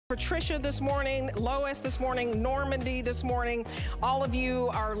Patricia this morning, Lois this morning, Normandy this morning. All of you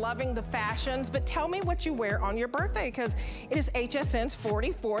are loving the fashions, but tell me what you wear on your birthday, because it is HSN's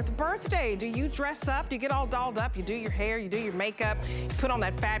 44th birthday. Do you dress up? Do you get all dolled up? You do your hair, you do your makeup, you put on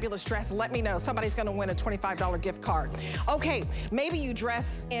that fabulous dress? Let me know. Somebody's gonna win a $25 gift card. Okay, maybe you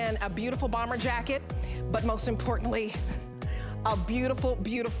dress in a beautiful bomber jacket, but most importantly, a beautiful,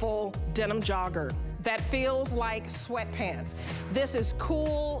 beautiful denim jogger that feels like sweatpants. This is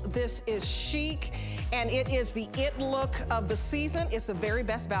cool, this is chic, and it is the it look of the season. It's the very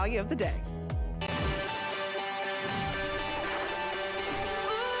best value of the day.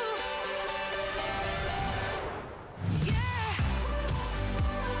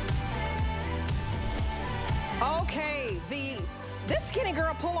 Okay, this skinny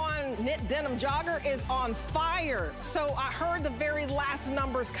girl pull-on knit denim jogger is on fire. So I heard the very last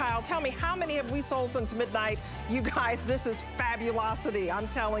numbers, Kyle. Tell me, how many have we sold since midnight? You guys, this is fabulosity, I'm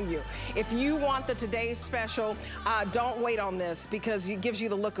telling you. If you want the today's special, don't wait on this, because it gives you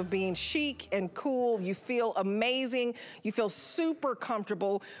the look of being chic and cool. You feel amazing. You feel super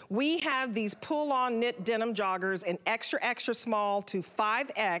comfortable. We have these pull-on knit denim joggers in extra, extra small to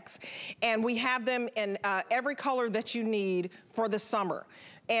 5X, and we have them in every color that you need for the summer.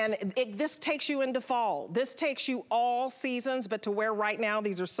 And this takes you into fall. This takes you all seasons, but to wear right now,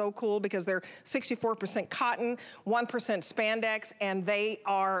 these are so cool because they're 64% cotton, 1% spandex, and they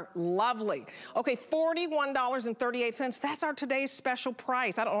are lovely. Okay, $41.38. That's our today's special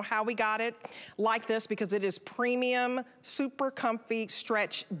price. I don't know how we got it like this, because it is premium, super comfy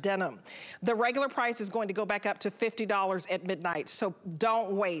stretch denim. The regular price is going to go back up to $50 at midnight, so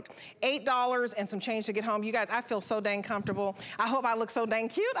don't wait. $8 and some change to get home. You guys, I feel so dang comfortable. I hope I look so dang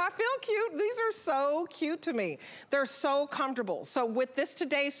cute. I feel cute. These are so cute to me. They're so comfortable. So with this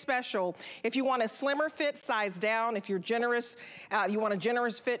today's special, if you want a slimmer fit, size down. If you're generous, you want a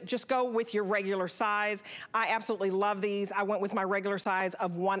generous fit, just go with your regular size. I absolutely love these. I went with my regular size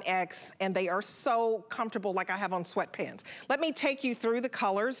of 1X, and they are so comfortable, like I have on sweatpants. Let me take you through the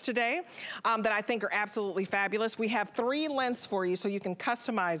colors today that I think are absolutely fabulous. We have 3 lengths for you, so you can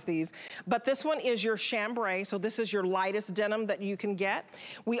customize these. But this one is your chambray, so this is your lightest denim that you can get.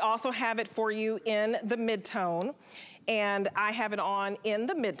 We also have it for you in the mid-tone, and I have it on in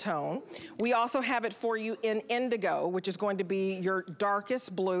the mid-tone. We also have it for you in indigo, which is going to be your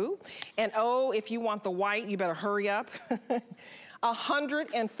darkest blue. And oh, if you want the white, you better hurry up.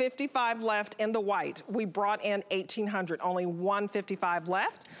 155 left in the white. We brought in 1,800, only 155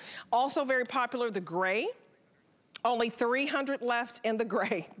 left. Also very popular, the gray. Only 300 left in the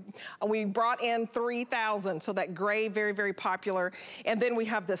gray. We brought in 3,000, so that gray, very, very popular. And then we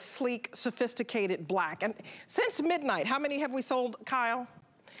have the sleek, sophisticated black. And since midnight, how many have we sold, Kyle?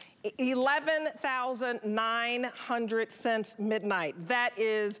 11,900 since midnight. That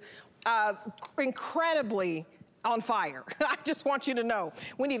is incredibly on fire. I just want you to know,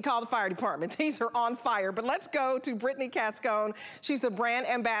 we need to call the fire department. These are on fire. But let's go to Brittany Cascone. She's the brand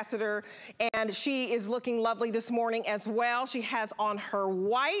ambassador, and she is looking lovely this morning as well. She has on her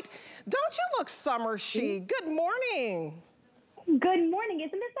white. Don't you look summer chic? Good morning. Good morning.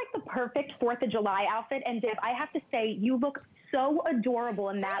 Isn't this like the perfect 4th of July outfit? And Deb, I have to say, you look so adorable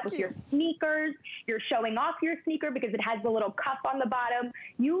in that with your sneakers. You're showing off your sneaker because it has the little cuff on the bottom.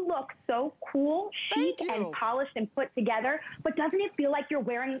 You look so cool, chic, and polished and put together. But doesn't it feel like you're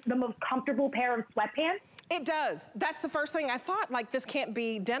wearing the most comfortable pair of sweatpants? It does. That's the first thing I thought, like, this can't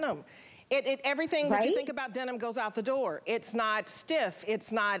be denim. Everything that you think about denim goes out the door. It's not stiff,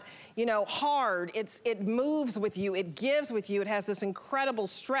 it's not, you know, hard. It moves with you, it gives with you. It has this incredible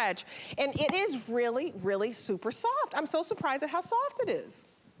stretch, and it is really, really super soft. I'm so surprised at how soft it is.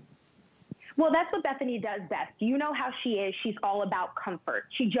 Well, that's what Bethany does best. You know how she is. She's all about comfort.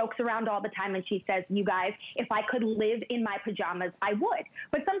 She jokes around all the time, and she says, you guys, if I could live in my pajamas, I would.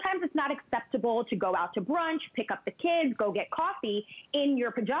 But sometimes it's not acceptable to go out to brunch, pick up the kids, go get coffee in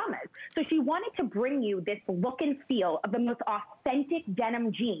your pajamas. So she wanted to bring you this look and feel of the most authentic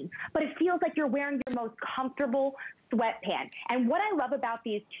denim jean, but it feels like you're wearing your most comfortable sweatpants. And what I love about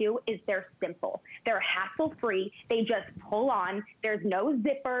these two is they're simple. They're hassle-free. They just pull on. There's no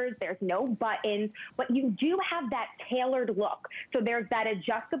zippers. There's no buttons. But you do have that tailored look. So there's that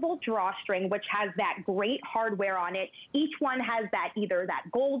adjustable drawstring, which has that great hardware on it. Each one has that either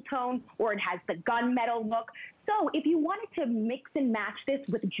that gold tone or it has the gunmetal look. So if you wanted to mix and match this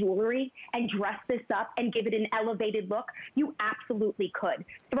with jewelry and dress this up and give it an elevated look, you absolutely could.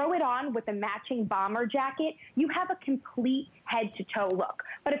 Throw it on with a matching bomber jacket. You have a complete head-to-toe look.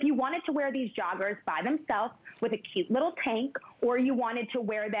 But if you wanted to wear these joggers by themselves with a cute little tank or you wanted to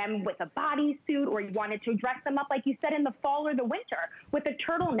wear them with a bodysuit, or you wanted to dress them up, like you said, in the fall or the winter with a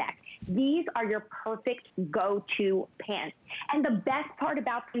turtleneck. These are your perfect go-to pants. And the best part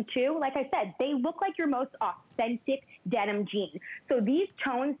about them too, like I said, they look like your most authentic denim jean. So these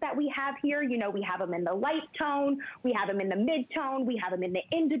tones that we have here, you know, we have them in the light tone, we have them in the mid-tone, we have them in the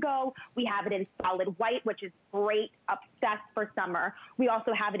indigo, we have it in solid white, which is great, obsessed for summer. We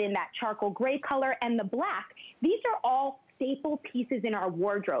also have it in that charcoal gray color and the black. These are all staple pieces in our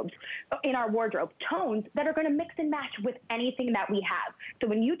wardrobe, tones that are going to mix and match with anything that we have. So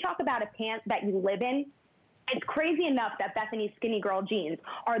when you talk about a pant that you live in, it's crazy enough that Bethany's skinny girl jeans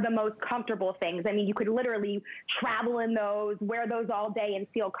are the most comfortable things. I mean, you could literally travel in those, wear those all day and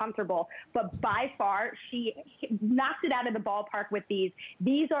feel comfortable. But by far, she knocked it out of the ballpark with these.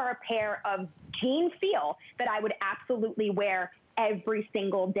 These are a pair of jean feel that I would absolutely wear every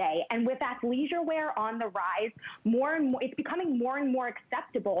single day. And with athleisure wear on the rise, more and more, it's becoming more and more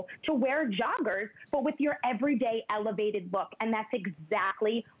acceptable to wear joggers, but with your everyday elevated look. And that's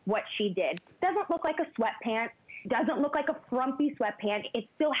exactly what she did. Doesn't look like a sweatpants, doesn't look like a frumpy sweatpant. It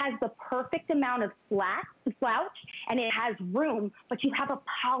still has the perfect amount of slouch, and it has room, but you have a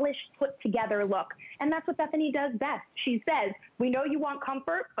polished, put together look. And that's what Bethany does best. She says, we know you want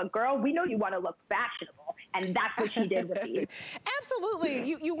comfort, but girl, we know you want to look fashionable. And that's what she did with these.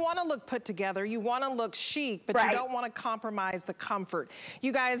 Absolutely. You want to look put together. You want to look chic, but you don't want to compromise the comfort.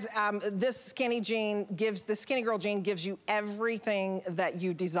 You guys, this skinny girl jean gives you everything that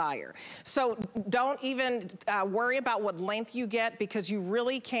you desire. So don't even worry about what length you get, because you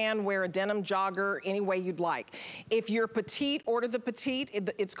really can wear a denim jogger any way you'd like. If you're petite, order the petite.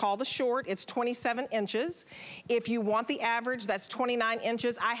 It's called the short. It's 27 inches. If you want the average, that's 29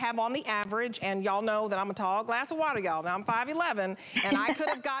 inches. I have on the average, and y'all know that I'm a tall glass of water, y'all. Now I'm 5'11", and I could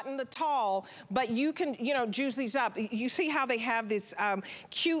have gotten the tall, but you can, you know, juice these up. You see how they have this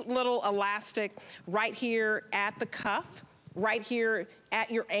cute little elastic right here at the cuff, right here at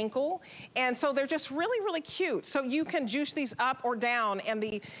your ankle. And so they're just really, really cute. So you can juice these up or down, and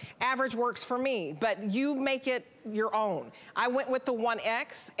the average works for me, but you make it your own. I went with the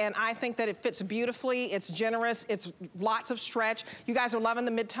 1X, and I think that it fits beautifully. It's generous. It's lots of stretch. You guys are loving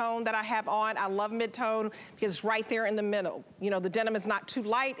the mid-tone that I have on. I love mid-tone because it's right there in the middle. You know, the denim is not too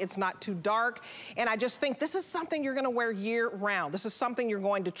light. It's not too dark. And I just think this is something you're going to wear year-round. This is something you're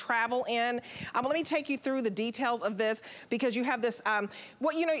going to travel in. Let me take you through the details of this, because you have this,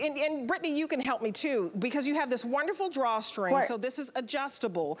 well, you know, and Brittany, you can help me too, because you have this wonderful drawstring. Right. So this is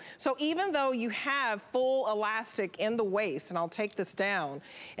adjustable. So even though you have full elastic in the waist, and I'll take this down,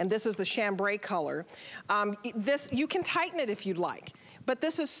 and this is the chambray color, you can tighten it if you'd like. But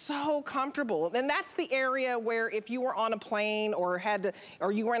this is so comfortable. And that's the area where if you were on a plane or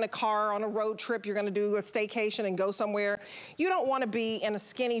you were in a car on a road trip, you're gonna do a staycation and go somewhere, you don't wanna be in a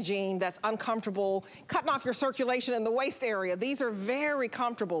skinny jean that's uncomfortable, cutting off your circulation in the waist area. These are very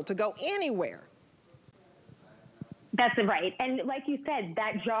comfortable to go anywhere. That's right. And like you said,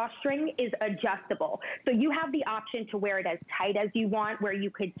 that drawstring is adjustable. So you have the option to wear it as tight as you want, where you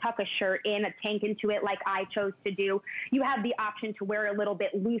could tuck a shirt in, a tank into it like I chose to do. You have the option to wear a little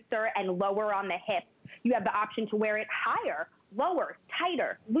bit looser and lower on the hips. You have the option to wear it higher, lower,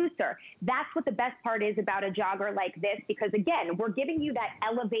 tighter, looser. That's what the best part is about a jogger like this, because again, we're giving you that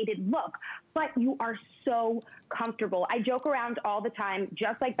elevated look, but you are so comfortable. I joke around all the time,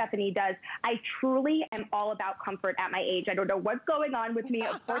 just like Bethany does. I truly am all about comfort at my age. I don't know what's going on with me.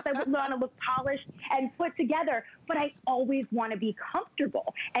 Of course, I would want to look polished and put together, but I always want to be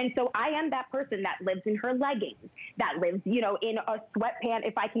comfortable. And so I am that person that lives in her leggings, that lives, you know, in a sweatpant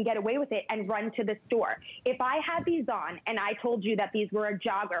if I can get away with it, and run to the store. If I had these on and I told you that these were a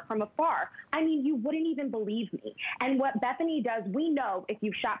jogger from afar, I mean, you wouldn't even believe me. And what Bethany does, we know, if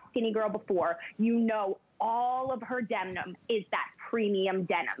you've shopped Skinny Girl before, you know all of her denim is that premium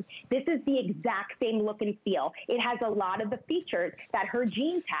denim. This is the exact same look and feel. It has a lot of the features that her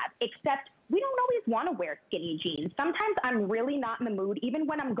jeans have, except we don't always want to wear skinny jeans. Sometimes I'm really not in the mood, even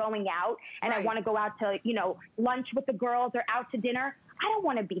when I'm going out and I want to go out to, you know, lunch with the girls or out to dinner. I don't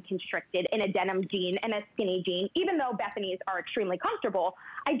want to be constricted in a denim jean and a skinny jean. Even though Bethany's are extremely comfortable,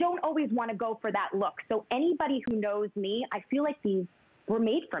 I don't always want to go for that look. So anybody who knows me, I feel like these were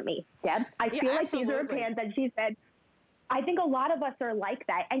made for me, Deb. I feel like these are pants, and she said, I think a lot of us are like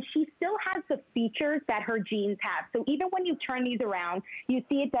that. And she still has the features that her jeans have. So even when you turn these around, you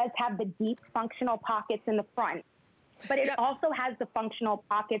see it does have the deep functional pockets in the front, but it also has the functional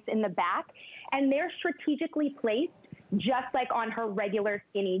pockets in the back, and they're strategically placed just like on her regular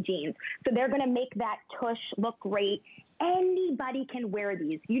skinny jeans. So they're gonna make that tush look great. Anybody can wear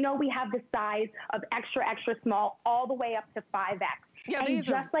these. You know, we have the size of extra, extra small all the way up to 5X. Yeah, and these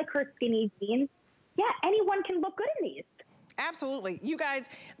just like her skinny jeans, yeah, anyone can look good in these. Absolutely. You guys,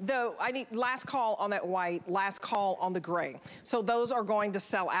 though, I need last call on that white, last call on the gray. So those are going to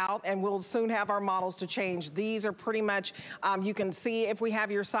sell out, and we'll soon have our models to change. These are pretty much, you can see if we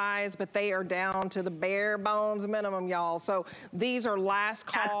have your size, but they are down to the bare bones minimum, y'all. So these are last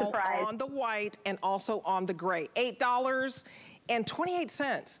call on the white and also on the gray.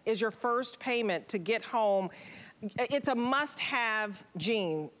 $8.28 is your first payment to get home. It's a must-have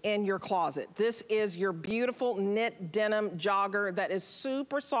jean in your closet. This is your beautiful knit denim jogger that is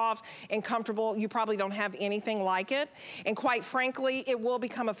super soft and comfortable. You probably don't have anything like it. And quite frankly, it will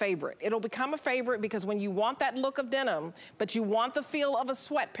become a favorite. It'll become a favorite because when you want that look of denim, but you want the feel of a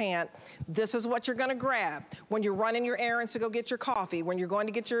sweatpant, this is what you're gonna grab. When you're running your errands to go get your coffee, when you're going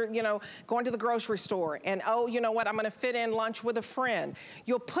to get your, you know, going to the grocery store, and oh, you know what, I'm gonna fit in lunch with a friend.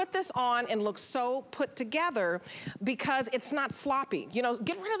 You'll put this on and look so put together because it's not sloppy. You know,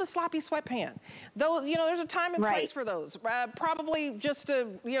 get rid of the sloppy sweatpant. Those, you know, there's a time and place for those. Probably just to,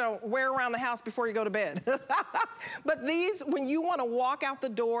 you know, wear around the house before you go to bed. But these, when you wanna walk out the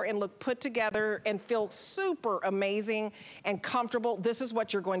door and look put together and feel super amazing and comfortable, this is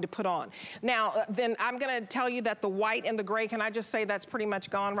what you're going to put on. Now, then I'm gonna tell you that the white and the gray, can I just say that's pretty much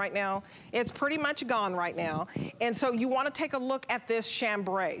gone right now? It's pretty much gone right now. And so you wanna take a look at this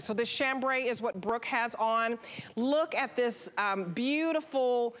chambray. So this chambray is what Brooke has on. Look at this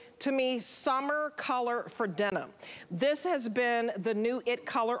beautiful, to me, summer color for denim. This has been the new it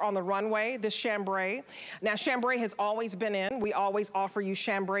color on the runway, this chambray. Now, chambray has always been in. We always offer you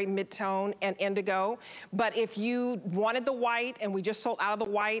chambray, mid-tone, and indigo. But if you wanted the white, and we just sold out of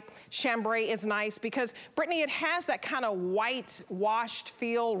the white, chambray is nice because, Brittany, it has that kind of white washed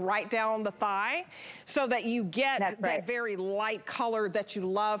feel right down the thigh so that you get that very light color that you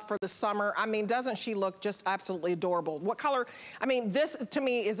love for the summer. I mean, doesn't she look just absolutely adorable? What color? I mean, this to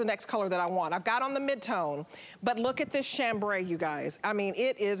me is the next color that I want. I've got on the mid-tone, but look at this chambray, you guys. I mean,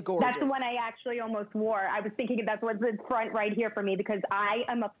 it is gorgeous. That's the one I actually almost wore. I was thinking that's what's in front right here for me because I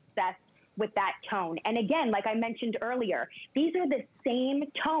am obsessed with that tone. And again, like I mentioned earlier, these are the same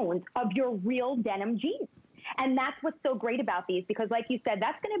tones of your real denim jeans. And that's what's so great about these because like you said,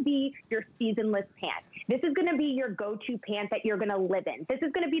 that's gonna be your seasonless pant. This is gonna be your go-to pant that you're gonna live in. This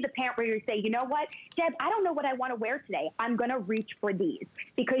is gonna be the pant where you say, you know what, Deb, I don't know what I wanna wear today. I'm gonna reach for these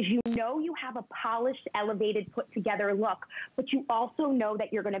because you know you have a polished, elevated, put together look, but you also know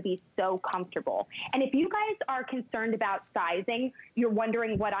that you're gonna be so comfortable. And if you guys are concerned about sizing, you're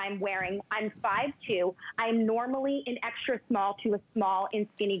wondering what I'm wearing, I'm 5'2". I'm normally an extra small to a small in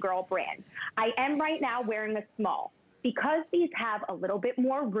Skinny Girl brand. I am right now wearing a small. Because these have a little bit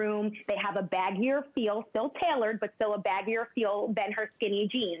more room, they have a baggier feel, still tailored, but still a baggier feel than her skinny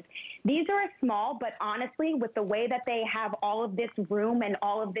jeans. These are a small, but honestly, with the way that they have all of this room and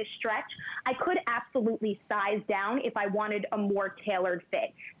all of this stretch, I could absolutely size down if I wanted a more tailored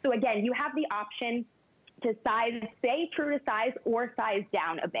fit. So again, you have the option to size, stay true to size or size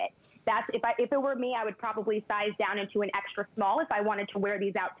down a bit. That's if it were me, I would probably size down into an extra small if I wanted to wear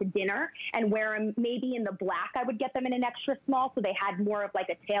these out to dinner and wear them maybe in the black. I would get them in an extra small so they had more of like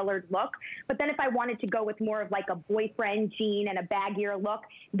a tailored look. But then if I wanted to go with more of like a boyfriend jean and a baggier look,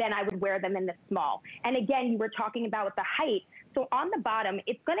 then I would wear them in the small. And again, you were talking about with the height. So on the bottom,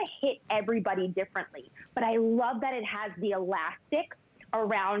 it's going to hit everybody differently. But I love that it has the elastic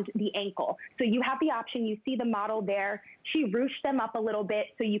around the ankle. So you have the option, you see the model there, she ruched them up a little bit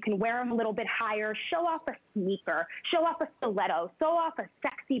so you can wear them a little bit higher, show off a sneaker, show off a stiletto, show off a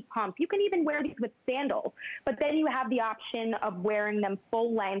sexy pump. You can even wear these with sandals, but then you have the option of wearing them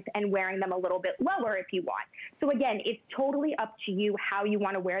full length and wearing them a little bit lower if you want. So again, it's totally up to you how you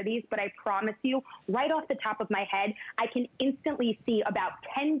want to wear these, but I promise you, right off the top of my head, I can instantly see about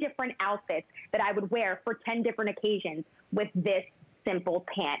 10 different outfits that I would wear for 10 different occasions with this simple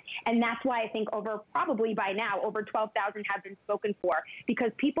pant. And that's why I think probably by now, over 12,000 have been spoken for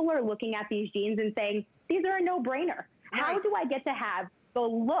because people are looking at these jeans and saying, these are a no-brainer. How do I get to have the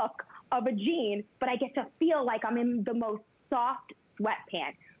look of a jean, but I get to feel like I'm in the most soft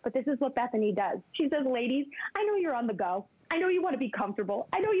sweatpant? But this is what Bethany does. She says, ladies, I know you're on the go. I know you want to be comfortable.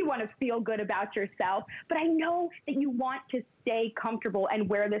 I know you want to feel good about yourself, but I know that you want to stay comfortable and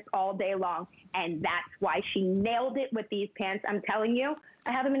wear this all day long. And that's why she nailed it with these pants. I'm telling you,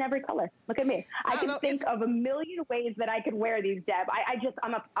 I have them in every color. Look at me. I can think of a million ways that I could wear these, Deb.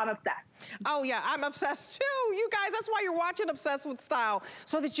 I'm obsessed. Oh yeah, I'm obsessed too. You guys, that's why you're watching Obsessed with Style,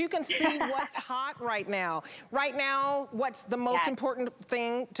 so that you can see what's hot right now. Right now, what's the most important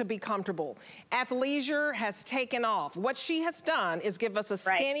thing? To be comfortable. Athleisure has taken off. What she has done is give us a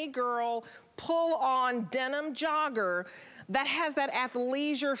skinny girl pull-on denim jogger that has that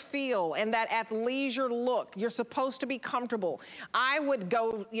athleisure feel and that athleisure look. You're supposed to be comfortable. I would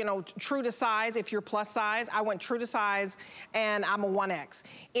go, you know, true to size. If you're plus size, I went true to size, and I'm a 1X.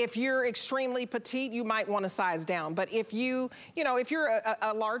 If you're extremely petite, you might want to size down. But if you know, if you're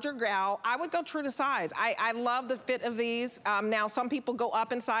a larger gal, I would go true to size. I love the fit of these. Now, some people go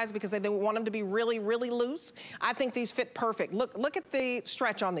up in size because they want them to be really, really loose. I think these fit perfect. Look at the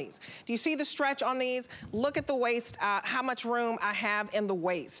stretch on these. Do you see the stretch on these? Look at the waist, how much room I have in the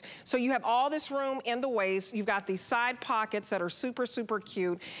waist. So you have all this room in the waist. You've got these side pockets that are super, super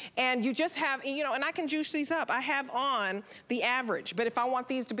cute. And you just have, you know, and I can juice these up. I have on the average, but if I want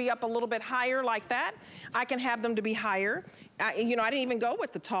these to be up a little bit higher like that, I can have them to be higher. You know, I didn't even go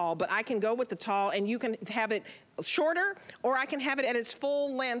with the tall, but I can go with the tall, and you can have it shorter, or I can have it at its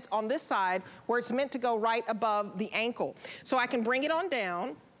full length on this side where it's meant to go right above the ankle. So I can bring it on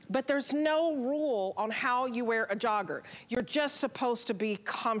down, but there's no rule on how you wear a jogger. You're just supposed to be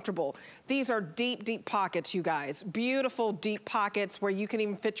comfortable. These are deep, deep pockets, you guys. Beautiful deep pockets where you can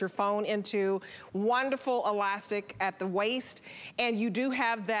even fit your phone into. Wonderful elastic at the waist. And you do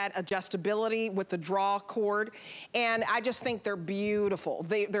have that adjustability with the draw cord. And I just think they're beautiful.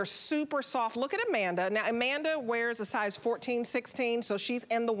 They're super soft. Look at Amanda. Now, Amanda wears a size 14, 16, so she's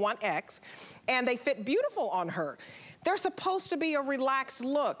in the 1X. And they fit beautiful on her. They're supposed to be a relaxed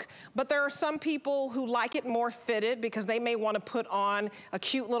look, but there are some people who like it more fitted because they may want to put on a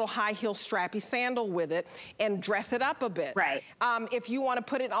cute little high heel strappy sandal with it and dress it up a bit. Right. If you want to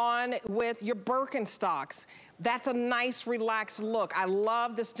put it on with your Birkenstocks, that's a nice, relaxed look. I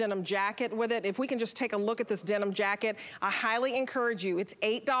love this denim jacket with it. If we can just take a look at this denim jacket, I highly encourage you. It's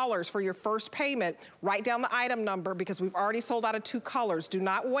 $8 for your first payment. Write down the item number because we've already sold out of 2 colors. Do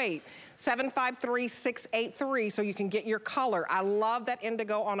not wait. 753-683 so you can get your color. I love that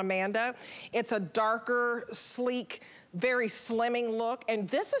indigo on Amanda. It's a darker, sleek, very slimming look, and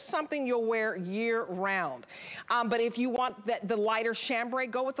this is something you'll wear year round. But if you want the lighter chambray,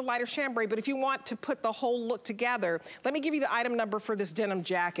 go with the lighter chambray. But if you want to put the whole look together, let me give you the item number for this denim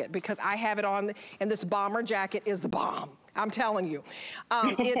jacket because I have it on, and this bomber jacket is the bomb. I'm telling you.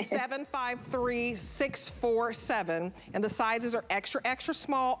 It's 753-647, and the sizes are extra, extra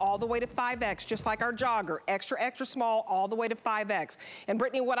small all the way to 5X, just like our jogger. Extra, extra small all the way to 5X. And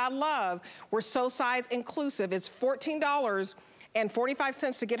Brittany, what I love, we're so size inclusive. It's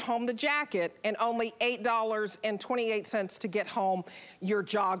 $14.45 to get home the jacket and only $8.28 to get home your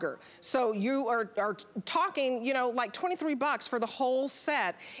jogger. So you are talking, you know, like 23 bucks for the whole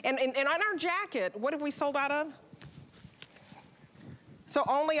set. And on our jacket, what have we sold out of? So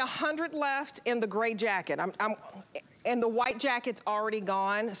only 100 left in the gray jacket. And the white jacket's already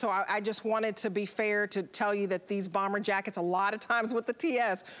gone. So I just wanted to be fair to tell you that these bomber jackets, a lot of times with the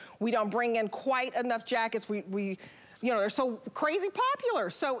TS, we don't bring in quite enough jackets. You know, they're so crazy popular.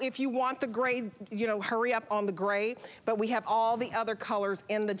 So if you want the gray, you know, hurry up on the gray. But we have all the other colors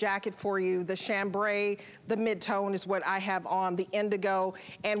in the jacket for you. The chambray, the mid-tone is what I have on, the indigo,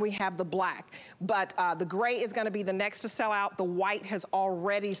 and we have the black. But the gray is gonna be the next to sell out. The white has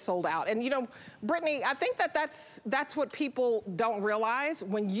already sold out. And you know, Brittany, I think that's what people don't realize.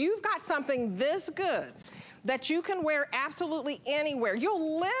 When you've got something this good that you can wear absolutely anywhere,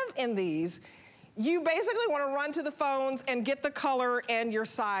 you'll live in these. You basically want to run to the phones and get the color and your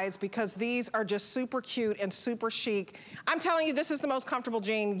size because these are just super cute and super chic. I'm telling you, this is the most comfortable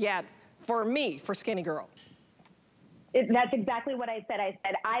jean yet for me, for skinny girl. That's exactly what I said. I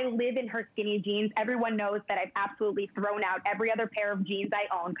said, I live in her skinny jeans. Everyone knows that I've absolutely thrown out every other pair of jeans I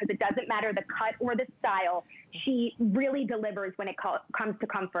own because it doesn't matter the cut or the style. She really delivers when it comes to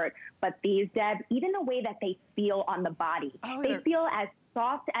comfort. But these, Deb, even the way that they feel on the body, they feel as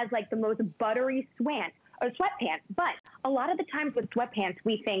soft as like the most buttery sweatpants. But a lot of the times with sweatpants,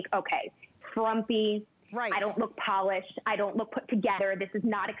 we think, okay, frumpy, I don't look polished, I don't look put together, this is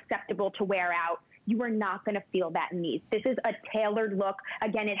not acceptable to wear out. you are not going to feel that in these. This is a tailored look.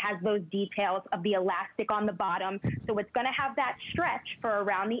 Again, it has those details of the elastic on the bottom. So it's going to have that stretch for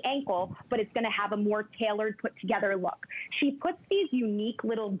around the ankle, but it's going to have a more tailored, put together look. She puts these unique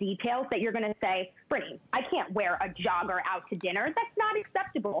little details that you're going to say, Brittany, I can't wear a jogger out to dinner. That's not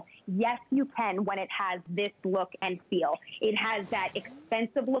acceptable. Yes, you can when it has this look and feel. It has that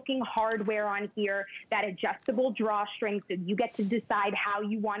expensive looking hardware on here, that adjustable drawstring, so you get to decide how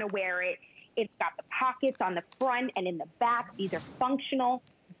you want to wear it. It's got the pockets on the front and in the back. These are functional,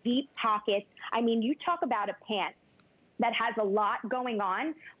 deep pockets. I mean, you talk about a pant that has a lot going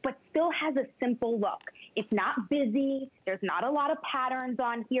on, but still has a simple look. It's not busy. There's not a lot of patterns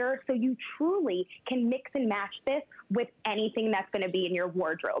on here. So you truly can mix and match this with anything that's going to be in your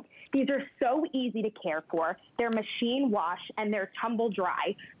wardrobe. These are so easy to care for. They're machine wash and they're tumble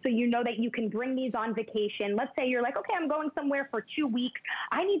dry. So you know that you can bring these on vacation. Let's say you're like, okay, I'm going somewhere for 2 weeks.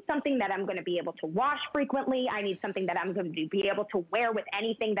 I need something that I'm going to be able to wash frequently. I need something that I'm going to be able to wear with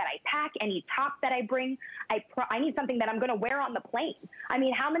anything that I pack, any top that I bring. I need something that I'm going to wear on the plane. I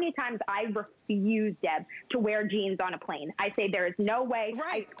mean, how many times I refuse, Deb, to wear jeans on a plane? I say there is no way.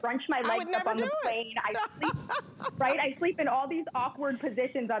 Right. I crunch my legs up on the plane. I sleep, right? I sleep in all these awkward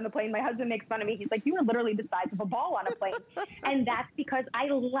positions on the plane. My husband makes fun of me. He's like, you are literally the size of a ball on a plane. And that's because I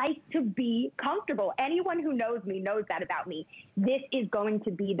like to be comfortable. Anyone who knows me knows that about me. This is going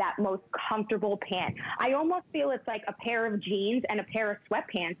to be that most comfortable pant. I almost feel it's like a pair of jeans and a pair of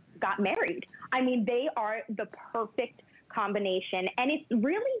sweatpants got married. I mean, they are the perfect combination. And it's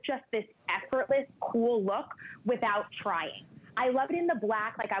really just this effortless, cool look without trying. I love it in the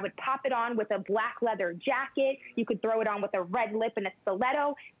black. Like, I would pop it on with a black leather jacket. You could throw it on with a red lip and a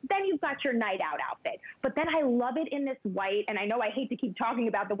stiletto. Then you've got your night out outfit. But then I love it in this white. And I know I hate to keep talking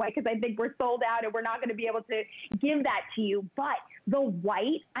about the white because I think we're sold out and we're not going to be able to give that to you. But the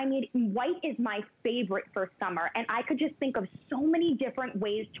white, I mean, white is my favorite for summer. And I could just think of so many different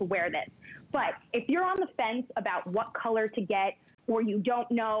ways to wear this. But if you're on the fence about what color to get, or you don't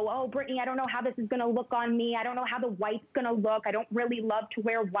know, oh, Brittany, I don't know how this is going to look on me. I don't know how the white's going to look. I don't really love to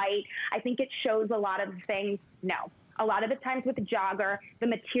wear white. I think it shows a lot of things. No. A lot of the times with a jogger, the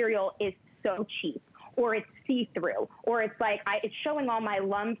material is so cheap, or it's see-through, or it's like, it's showing all my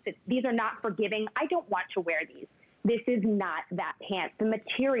lumps. These are not forgiving. I don't want to wear these. This is not that pant. The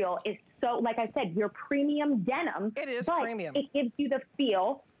material is so, like I said, your premium denim. It is but premium. It gives you the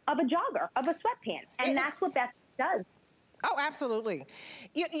feel of a jogger, of a sweatpant. And that's what that does. Oh, absolutely.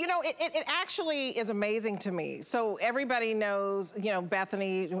 You know, it actually is amazing to me. So everybody knows, you know,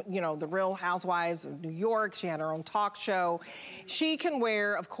 Bethany, you know, the Real Housewives of New York. She had her own talk show. She can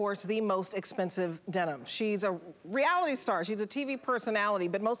wear, of course, the most expensive denim. She's a reality star. She's a TV personality.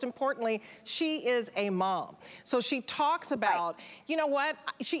 But most importantly, she is a mom. So she talks about, you know what?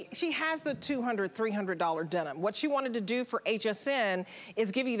 She has the $200, $300 denim. What she wanted to do for HSN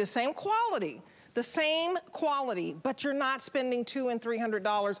is give you the same quality, but you're not spending $200 and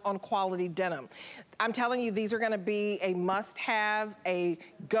 $300 on quality denim. I'm telling you, these are gonna be a must-have, a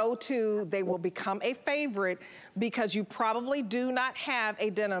go-to. They will become a favorite because you probably do not have a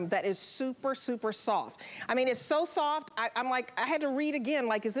denim that is super, super soft. I mean, it's so soft, I'm like, I had to read again,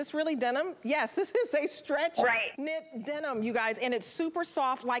 like, is this really denim? Yes, this is a stretch knit denim, you guys, and it's super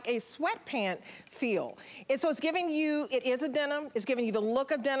soft, like a sweatpant feel. And so it's giving you, it is a denim, it's giving you the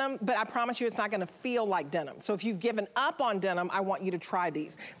look of denim, but I promise you it's not gonna feel like denim. So if you've given up on denim, I want you to try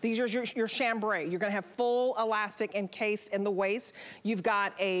these. These are your chambray. You're gonna have full elastic encased in the waist. You've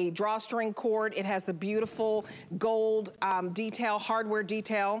got a drawstring cord. It has the beautiful gold detail, hardware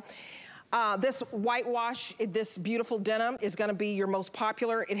detail. This whitewash, this beautiful denim is gonna be your most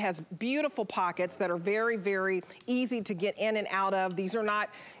popular. It has beautiful pockets that are very, very easy to get in and out of. These are not,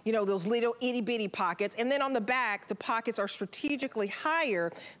 you know, those little itty bitty pockets. And then on the back, the pockets are strategically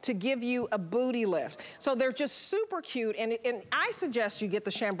higher to give you a booty lift. So they're just super cute. And I suggest you get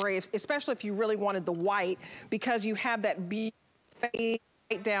the chambray, especially if you really wanted the white, because you have that fade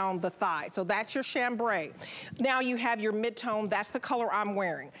down the thigh. So that's your chambray. Now you have your mid-tone. That's the color I'm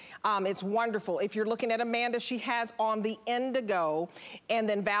wearing. It's wonderful. If you're looking at Amanda, she has on the indigo, and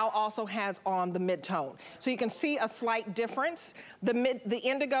then Val also has on the mid-tone. So you can see a slight difference. The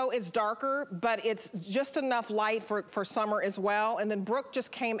indigo is darker, but it's just enough light for summer as well. And then Brooke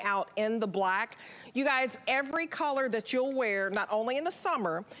just came out in the black. You guys, every color that you'll wear, not only in the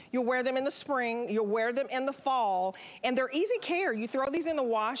summer, you'll wear them in the spring, you'll wear them in the fall, and they're easy care. You throw these in the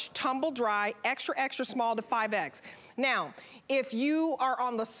wash, tumble dry, extra, extra small to 5X. Now, if you are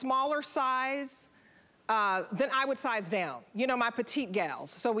on the smaller size, then I would size down. You know, my petite gals.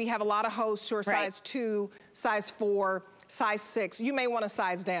 So we have a lot of hosts who are size 2, size 4, size 6. You may want to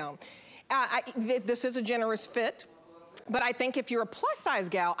size down. This is a generous fit. But I think if you're a plus size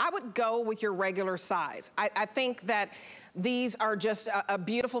gal, I would go with your regular size. I think that these are just a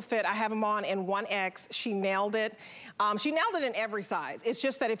beautiful fit. I have them on in 1X. She nailed it. She nailed it in every size. It's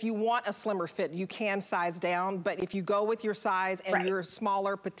just that if you want a slimmer fit, you can size down. But if you go with your size and you're a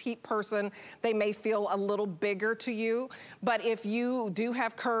smaller, petite person, they may feel a little bigger to you. But if you do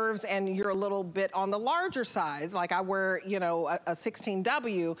have curves and you're a little bit on the larger size, like I wear, you know, a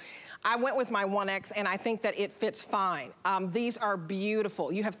 16W, I went with my 1X and I think that it fits fine. These are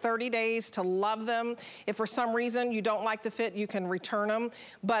beautiful. You have 30 days to love them. If for some reason you don't like the fit, you can return them.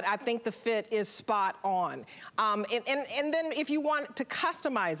 But I think the fit is spot on. And then if you want to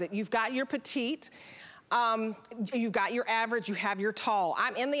customize it, you've got your petite, you've got your average, you have your tall.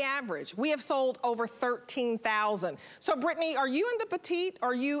 I'm in the average. We have sold over 13,000. So Brittany, are you in the petite?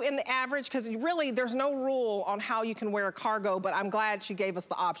 Are you in the average? Because really there's no rule on how you can wear a cargo, but I'm glad she gave us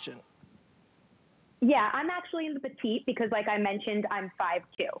the option. Yeah, I'm actually in the petite because, like I mentioned, I'm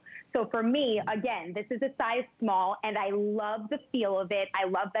 5'2". So for me, again, this is a size small, and I love the feel of it. I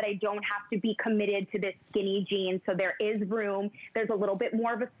love that I don't have to be committed to this skinny jean, so there is room. There's a little bit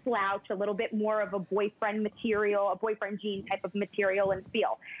more of a slouch, a little bit more of a boyfriend material, a boyfriend jean type of material and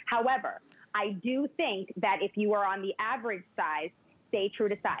feel. However, I do think that if you are on the average size, stay true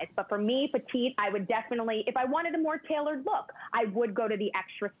to size. But for me, petite, I would definitely, if I wanted a more tailored look, I would go to the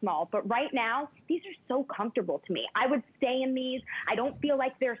extra small. But right now, these are so comfortable to me. I would stay in these. I don't feel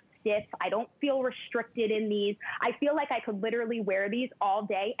like they're stiff. I don't feel restricted in these. I feel like I could literally wear these all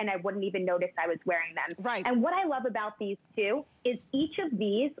day and I wouldn't even notice I was wearing them. Right. And what I love about these too is each of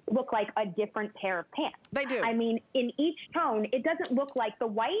these look like a different pair of pants. They do. I mean, in each tone, it doesn't look like the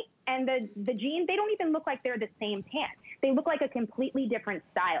white and the jeans, they don't even look like they're the same pant. They look like a completely different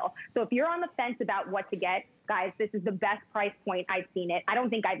style. So if you're on the fence about what to get, guys, this is the best price point I've seen it. I don't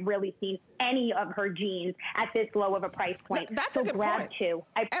think I've really seen any of her jeans at this low of a price point. That's so a good grab point. Two.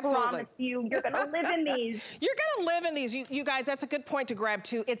 I promise you, you're going to live in these. You're going to live in these. You guys, that's a good point to grab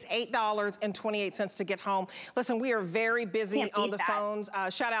two. It's $8.28 to get home. Listen, we are very busy on the phones.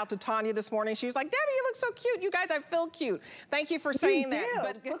 Shout out to Tanya this morning. She was like, Debbie, you look so cute. You guys, I feel cute. Thank you for saying that.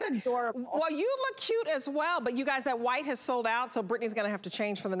 But look adorable. Well, you look cute as well. But you guys, that white has sold out, so Brittany's going to have to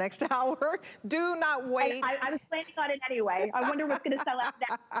change for the next hour. Do not wait. I was planning on it anyway. I wonder what's going to sell out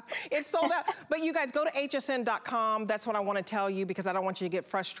now. It's sold out. But you guys, go to hsn.com. That's what I want to tell you because I don't want you to get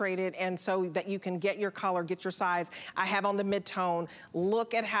frustrated, and so that you can get your color, get your size. I have on the mid-tone.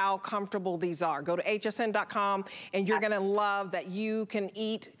 Look at how comfortable these are. Go to hsn.com, and you're going to love that you can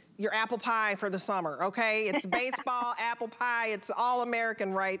eat your apple pie for the summer, okay? It's baseball, apple pie, it's all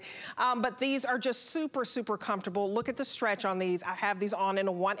American, right? But these are just super, super comfortable. Look at the stretch on these. I have these on in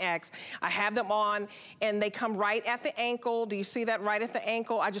a 1X. I have them on, and they come right at the ankle. Do you see that right at the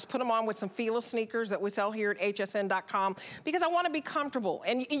ankle? I just put them on with some Fila sneakers that we sell here at hsn.com because I want to be comfortable.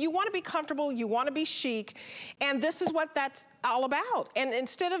 And you want to be comfortable, you want to be chic, and this is what that's all about. And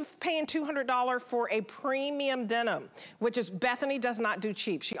instead of paying $200 for a premium denim, which is Bethany does not do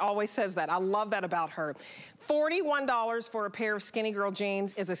cheap. She always says that. I love that about her. $41 for a pair of skinny girl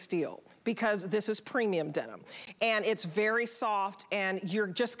jeans is a steal because this is premium denim. And it's very soft, and you're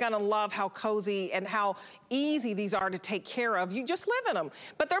just gonna love how cozy and how easy these are to take care of. You just live in them.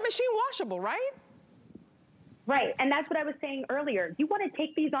 But they're machine washable, right? Right, and that's what I was saying earlier. You want to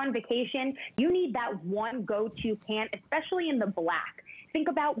take these on vacation, you need that one go-to pant, especially in the black. Think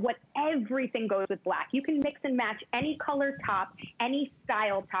about what everything goes with black. You can mix and match any color top, any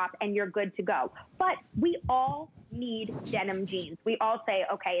style top, and you're good to go. But we all need denim jeans. We all say,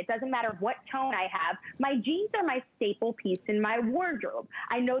 okay, it doesn't matter what tone I have. My jeans are my staple piece in my wardrobe.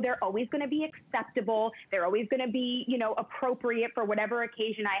 I know they're always going to be acceptable. They're always going to be, you know, appropriate for whatever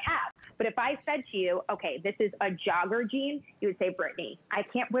occasion I have. But if I said to you, okay, this is a jogger jean, you would say, Brittany, I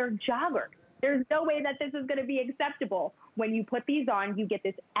can't wear joggers. There's no way that this is going to be acceptable. When you put these on, you get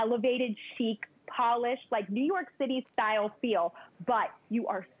this elevated, chic, polished, like New York City style feel, but you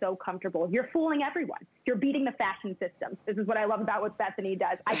are so comfortable. You're fooling everyone. You're beating the fashion system. This is what I love about what Bethany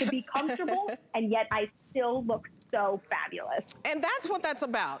does. I can be comfortable, and yet I still look so fabulous. And that's what that's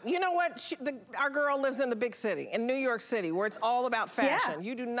about. You know what? Our girl lives in the big city, in New York City, where it's all about fashion. Yeah.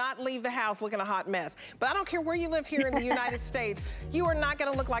 You do not leave the house looking a hot mess. But I don't care where you live here in the United States, you are not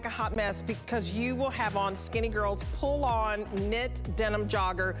gonna look like a hot mess because you will have on Skinny Girl's pull-on knit denim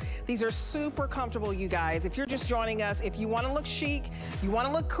jogger. These are super comfortable, you guys. If you're just joining us, if you wanna look chic, you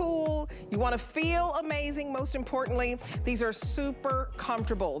wanna look cool, you wanna feel amazing, most importantly, these are super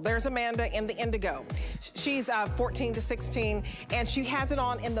comfortable. There's Amanda in the indigo. She's 14 to 16, and she has it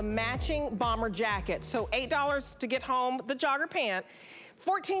on in the matching bomber jacket. So $8 to get home the jogger pant,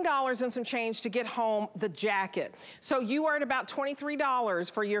 $14 and some change to get home the jacket. So you are at about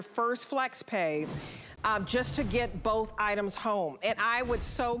 $23 for your first flex pay. Just to get both items home. And I would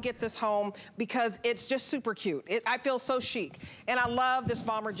so get this home because it's just super cute. I feel so chic. And I love this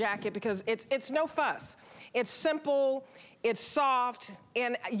bomber jacket because it's no fuss. It's simple, it's soft,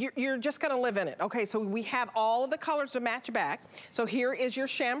 and you're just gonna live in it. Okay, so we have all of the colors to match back. So here is your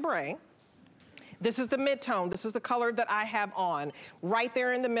chambray. This is the mid-tone. This is the color that I have on. Right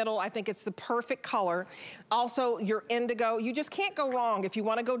there in the middle, I think it's the perfect color. Also, your indigo, you just can't go wrong. If you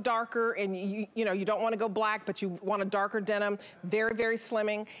wanna go darker and you don't wanna go black, but you want a darker denim, very, very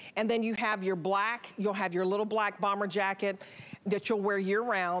slimming. And then you have your black, you'll have your little black bomber jacket that you'll wear year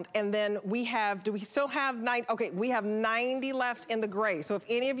round. And then we have, do we still have 90? Okay, we have 90 left in the gray. So if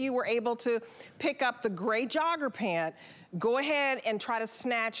any of you were able to pick up the gray jogger pant, go ahead and try to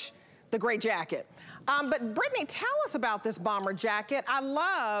snatch the gray jacket. But Brittany, tell us about this bomber jacket. I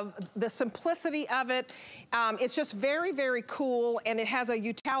love the simplicity of it. It's just very, very cool, and it has a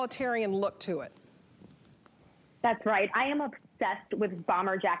utilitarian look to it. That's right. I am obsessed with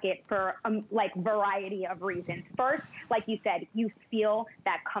bomber jacket for like variety of reasons. First, like you said, you feel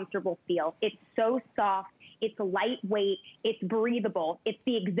that comfortable feel. It's so soft. It's lightweight, it's breathable. It's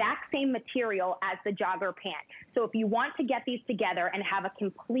the exact same material as the jogger pant. So if you want to get these together and have a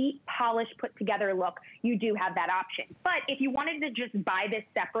complete polished put together look, you do have that option. But if you wanted to just buy this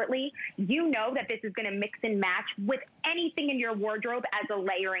separately, you know that this is gonna mix and match with anything in your wardrobe as a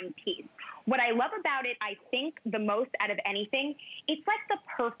layering piece. What I love about it, I think the most out of anything, it's like the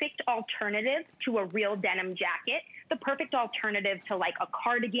perfect alternative to a real denim jacket, the perfect alternative to like a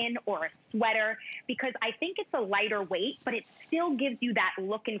cardigan or a sweater, because I think it's a lighter weight, but it still gives you that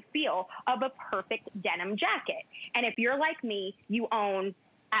look and feel of a perfect denim jacket. And if you're like me, you own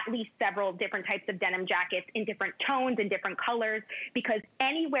at least several different types of denim jackets in different tones and different colors, because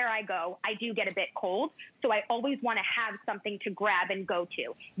anywhere I go, I do get a bit cold. So I always want to have something to grab and go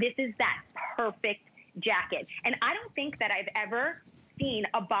to. This is that perfect jacket. And I don't think that I've ever seen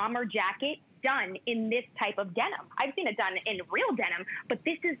a bomber jacket done in this type of denim. I've seen it done in real denim, but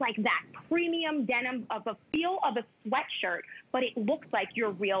this is like that premium denim of a feel of a sweatshirt, but it looks like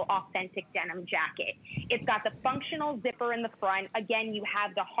your real authentic denim jacket. It's got the functional zipper in the front. Again, you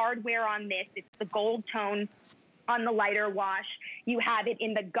have the hardware on this. It's the gold tone on the lighter wash. You have it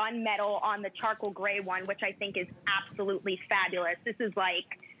in the gunmetal on the charcoal gray one, which I think is absolutely fabulous. This is like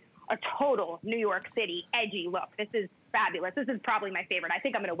a total New York City edgy look. This is fabulous. This is probably my favorite. I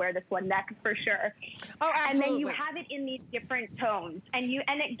think I'm going to wear this one next for sure. Oh, absolutely. And then you have it in these different tones. And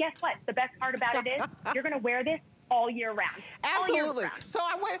guess what? The best part about it is you're going to wear this all year round. Absolutely. So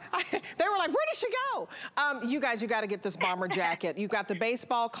they were like, where did she go? You guys, you got to get this bomber jacket. You've got the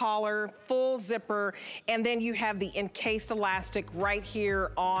baseball collar, full zipper, and then you have the encased elastic right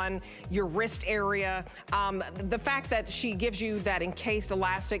here on your wrist area. The fact that she gives you that encased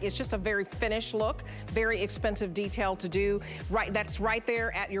elastic, it's just a very finished look, very expensive detail to do. Right, that's right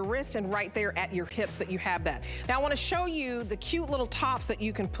there at your wrist and right there at your hips that you have that. Now I want to show you the cute little tops that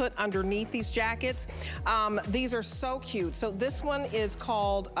you can put underneath these jackets. These are so cute. So this one is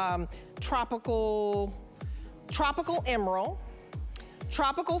called Tropical Emerald.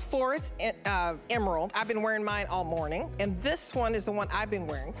 Tropical Forest Emerald. I've been wearing mine all morning. And this one is the one I've been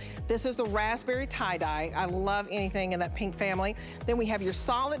wearing. This is the raspberry tie-dye. I love anything in that pink family. Then we have your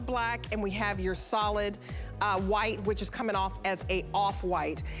solid black and we have your solid white, which is coming off as a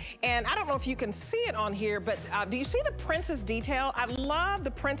off-white. And I don't know if you can see it on here, but do you see the princess detail? I love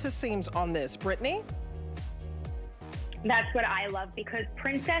the princess seams on this, Brittany. That's what I love, because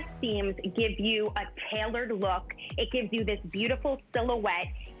princess seams give you a tailored look. It gives you this beautiful silhouette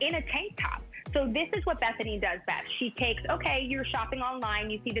in a tank top. So this is what Bethany does best. She takes, okay, you're shopping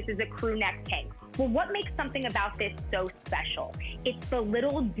online, you see this is a crew neck tank. Well, what makes something about this so special? It's the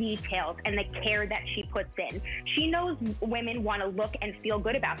little details and the care that she puts in. She knows women want to look and feel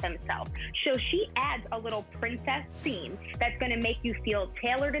good about themselves. So she adds a little princess seam that's going to make you feel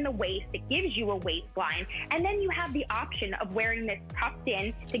tailored in the waist. It gives you a waistline. And then you have the option of wearing this tucked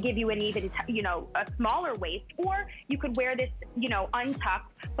in to give you an even, a smaller waist. Or you could wear this,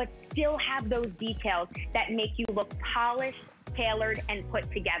 untucked, but still have those details that make you look polished, tailored, and put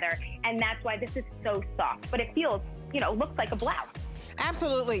together. And that's why this is so soft, but it feels, looks like a blouse.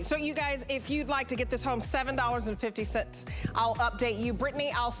 Absolutely. So you guys, if you'd like to get this home, $7.50. I'll update you.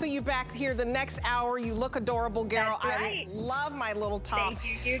 Brittany, I'll see you back here the next hour. You look adorable, girl. That's right. I love my little top.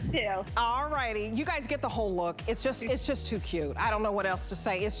 Thank you, you too. All righty. You guys get the whole look. It's just too cute. I don't know what else to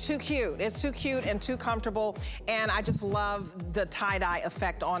say. It's too cute. It's too cute and too comfortable. And I just love the tie-dye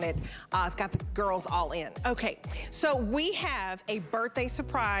effect on it. It's got the girls all in. Okay, so we have a birthday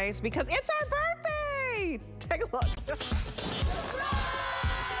surprise because it's our birthday. Take a look.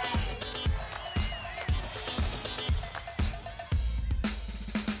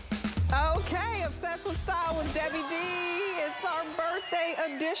 Okay, Obsessed with Style with Debbie D. It's our birthday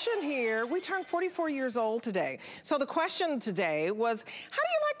edition here. We turned 44 years old today. So the question today was, how do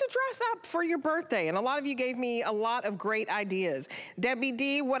you like to dress up for your birthday? And a lot of you gave me a lot of great ideas. Debbie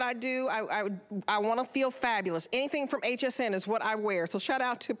D, what I do, I want to feel fabulous. Anything from HSN is what I wear. So shout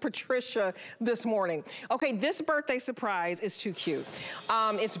out to Patricia this morning. Okay, this birthday surprise is too cute.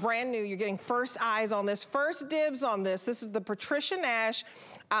 It's brand new. You're getting first eyes on this, first dibs on this. This is the Patricia Nash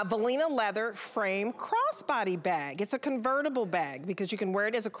Velina leather frame crossbody bag. It's a convertible bag because you can wear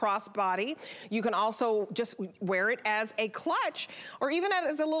it as a crossbody. You can also just wear it as a clutch or even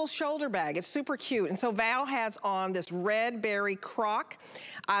as a little shoulder bag. It's super cute. And so Val has on this red berry croc.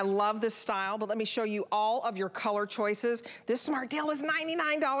 I love this style, but let me show you all of your color choices. This smart deal is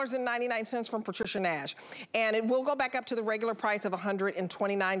 $99.99 from Patricia Nash. And it will go back up to the regular price of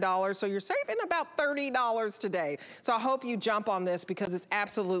 $129. So you're saving about $30 today. So I hope you jump on this because it's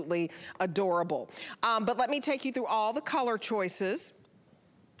absolutely adorable. But let me take you through all the color choices.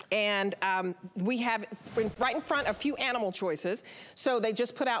 And we have right in front a few animal choices. So they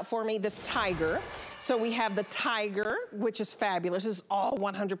just put out for me this tiger. So we have the tiger, which is fabulous. This is all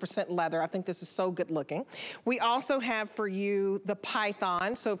 100% leather. I think this is so good looking. We also have for you the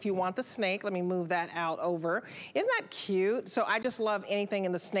python. So if you want the snake, let me move that out over. Isn't that cute? So I just love anything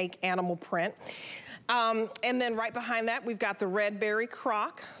in the snake animal print. And then right behind that, we've got the red berry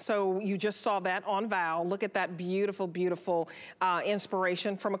croc. So you just saw that on Val. Look at that beautiful, beautiful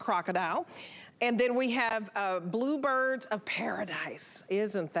inspiration from a crocodile. And then we have bluebirds of paradise.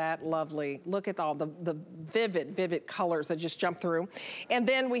 Isn't that lovely? Look at all the vivid, vivid colors that just jump through. And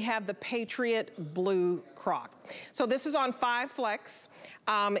then we have the Patriot blue croc. So this is on 5 flex.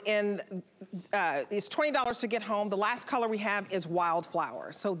 And it's $20 to get home. The last color we have is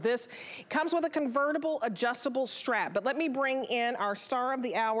wildflower. So this comes with a convertible adjustable strap. But let me bring in our star of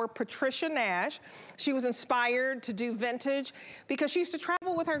the hour, Patricia Nash. She was inspired to do vintage because she used to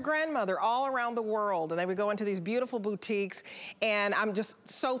travel with her grandmother all around the world. And they would go into these beautiful boutiques. And I'm just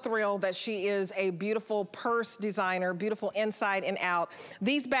so thrilled that she is a beautiful purse designer, beautiful inside and out.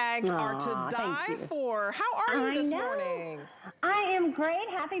 These bags are to die for. How are you this morning? I am great.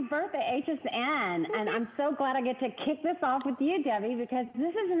 Happy birthday, HSN. And I'm so glad I get to kick this off with you, Debbie, because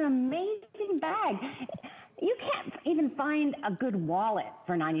this is an amazing bag. You can't even find a good wallet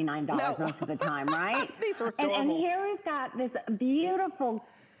for $99 most of the time, right? These are adorable. And here we've got this beautiful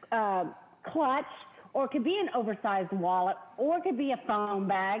clutch, or it could be an oversized wallet, or it could be a phone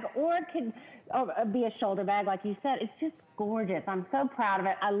bag, or it could be a shoulder bag, like you said. It's just gorgeous. I'm so proud of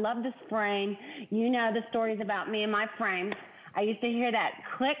it. I love this frame. You know the stories about me and my frames. I used to hear that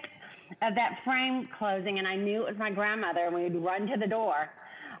click of that frame closing, and I knew it was my grandmother, and we would run to the door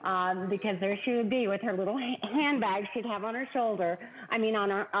because there she would be with her little handbag she'd have on her shoulder, on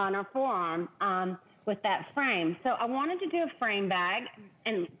her forearm with that frame. So I wanted to do a frame bag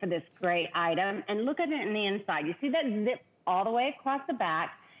and for this great item, and look at it in the inside. You see that zip all the way across the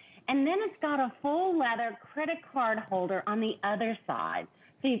back, and then it's got a full leather credit card holder on the other side.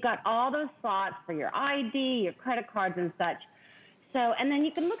 So you've got all those slots for your ID, your credit cards and such. So, and then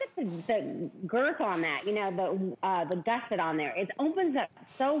you can look at the girth on that, you know, the gusset on there. It opens up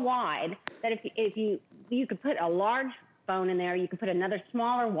so wide that if you could put a large phone in there, you could put another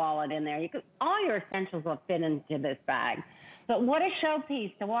smaller wallet in there. All your essentials will fit into this bag. But what a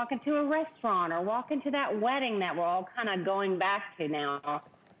showpiece to walk into a restaurant or walk into that wedding that we're all kind of going back to now.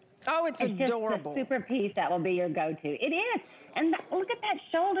 Oh, it's adorable. Just a super piece that will be your go-to. It is. And look at that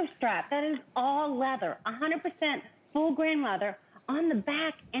shoulder strap. That is all leather, 100% full grain leather on the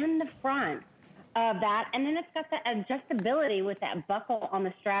back and the front of that. And then it's got that adjustability with that buckle on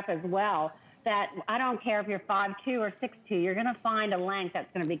the strap as well, that I don't care if you're 5'2" or 6'2", you're going to find a length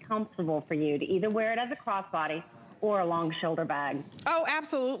that's going to be comfortable for you to either wear it as a crossbody or a long shoulder bag. Oh,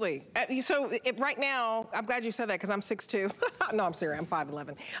 absolutely. So right now, I'm glad you said that because I'm 6'2". No, I'm serious, I'm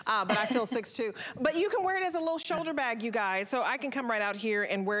 5'11", but I feel 6'2". But you can wear it as a little shoulder bag, you guys. So I can come right out here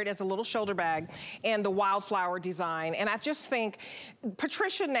and wear it as a little shoulder bag and the wildflower design. And I just think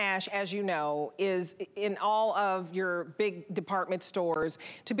Patricia Nash, as you know, is in all of your big department stores.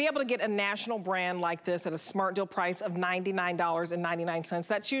 To be able to get a national brand like this at a smart deal price of $99.99,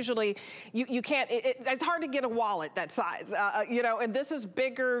 that's usually, you can't, it's hard to get a wallet that size, you know, and this is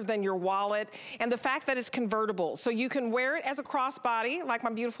bigger than your wallet. And the fact that it's convertible, so you can wear it as a crossbody, like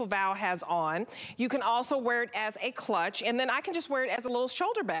my beautiful Val has on. You can also wear it as a clutch, and then I can just wear it as a little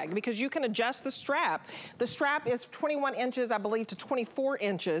shoulder bag because you can adjust the strap. The strap is 21 inches, I believe, to 24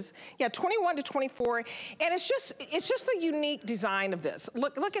 inches. Yeah, 21 to 24, and it's just the unique design of this.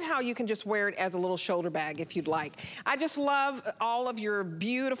 Look at how you can just wear it as a little shoulder bag if you'd like. I just love all of your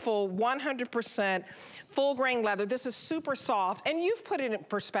beautiful 100% full grain leather. This is super soft, and you've put it in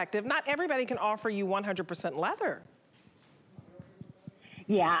perspective. Not everybody can offer you 100% leather.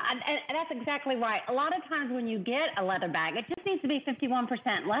 Yeah, and that's exactly right. A lot of times when you get a leather bag, it just needs to be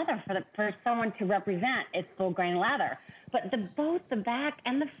 51% leather for someone to represent its full grain leather. But both the back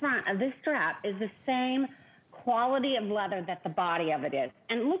and the front of this strap is the same quality of leather that the body of it is.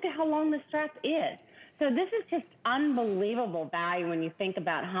 And look at how long the strap is. So this is just unbelievable value when you think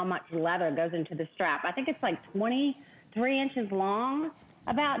about how much leather goes into the strap. I think it's like 23 inches long,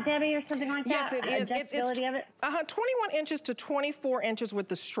 about, Debbie, or something like that? Yes, it is. It's of it? 21 inches to 24 inches with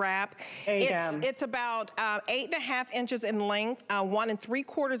the strap. There you go. It's about 8.5 inches in length, 1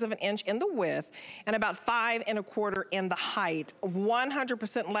 3/4 of an inch in the width, and about 5 1/4 in the height.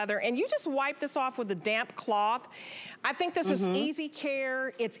 100% leather, and you just wipe this off with a damp cloth. I think this is easy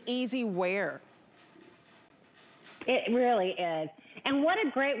care. It's easy wear. It really is. And what a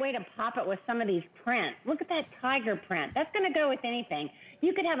great way to pop it with some of these prints. Look at that tiger print. That's going to go with anything.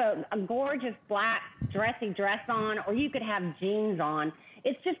 You could have a gorgeous black dressy dress on, or you could have jeans on.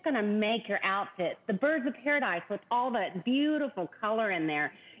 It's just going to make your outfit. The birds of paradise with all that beautiful color in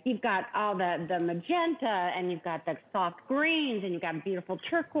there. You've got all the magenta, and you've got the soft greens, and you've got beautiful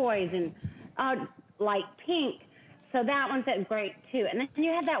turquoise and light pink. So that one's great too. And then you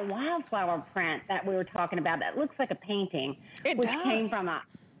have that wildflower print that we were talking about that looks like a painting. Which came from a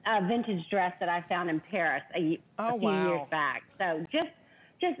vintage dress that I found in Paris a few years back. So just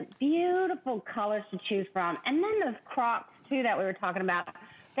beautiful colors to choose from. And then those Crocs too that we were talking about,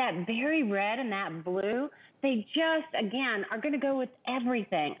 that berry red and that blue, they just, again, are going to go with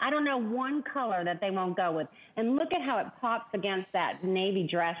everything. I don't know one color that they won't go with. And look at how it pops against that navy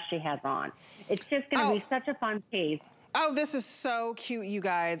dress she has on. It's just going to be such a fun piece. Oh, this is so cute, you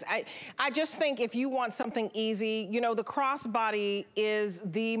guys. I just think if you want something easy, you know, the crossbody is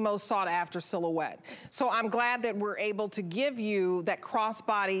the most sought after silhouette. So I'm glad that we're able to give you that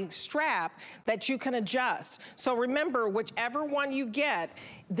crossbody strap that you can adjust. So remember, whichever one you get,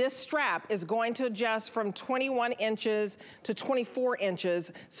 this strap is going to adjust from 21 inches to 24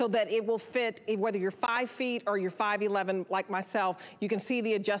 inches so that it will fit, whether you're 5 feet or you're 5'11" like myself. You can see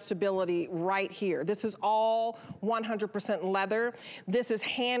the adjustability right here. This is all 100% leather. This is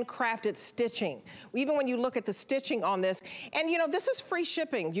handcrafted stitching. Even when you look at the stitching on this, and you know, this is free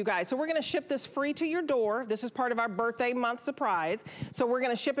shipping, you guys. So we're gonna ship this free to your door. This is part of our birthday month surprise. So we're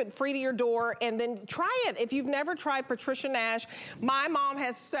gonna ship it free to your door, and then try it. If you've never tried Patricia Nash, my mom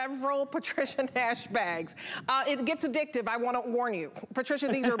has several Patricia Nash bags. It gets addictive, I want to warn you. Patricia,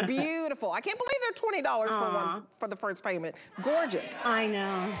 these are beautiful. I can't believe they're $20 for the first payment. Gorgeous. I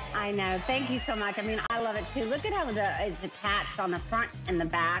know. Thank you so much. I mean, I love it too. Look at how it's attached on the front and the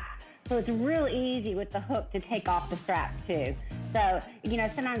back. So it's real easy with the hook to take off the strap too. So, you know,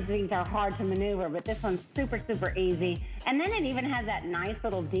 sometimes these are hard to maneuver, but this one's super, super easy. And then it even has that nice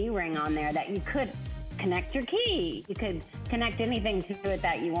little D-ring on there that you could connect your key. You could connect anything to it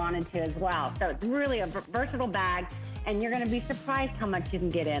that you wanted to as well. So it's really a versatile bag, and you're going to be surprised how much you can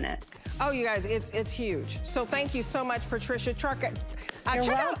get in it. Oh, you guys, it's huge. So thank you so much, Patricia. Check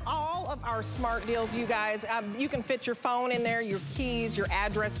out all of our smart deals, you guys. You can fit your phone in there, your keys, your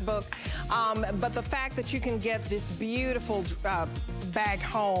address book. But the fact that you can get this beautiful bag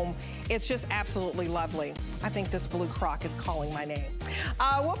home, it's just absolutely lovely. I think this blue Croc is calling my name.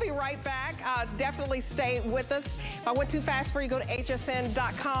 We'll be right back. Definitely stay with us. If I went too fast for you, go to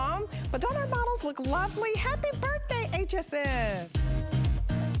hsn.com. But don't our models look lovely? Happy birthday, HSN.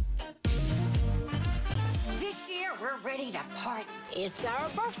 This year, we're ready to party. It's our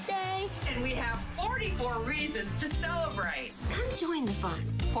birthday. And we have 44 reasons to celebrate. Come join the fun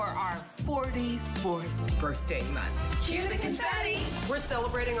For our 44th birthday month. Cue the confetti. We're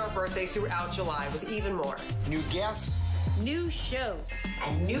celebrating our birthday throughout July with even more. New guests. New shows.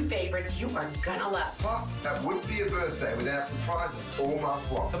 And new favorites you are gonna love. Plus, that wouldn't be a birthday without surprises all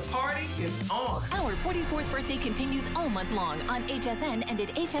month long. The party is on. Our 44th birthday continues all month long on HSN and at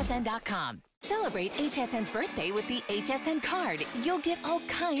hsn.com. Celebrate HSN's birthday with the HSN card. You'll get all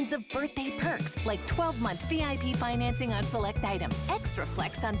kinds of birthday perks, like 12-month VIP financing on select items, extra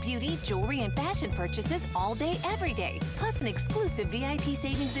flex on beauty, jewelry, and fashion purchases all day, every day, plus an exclusive VIP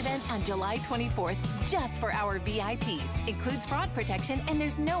savings event on July 24th just for our VIPs. Includes fraud protection, and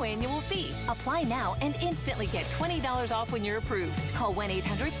there's no annual fee. Apply now and instantly get $20 off when you're approved. Call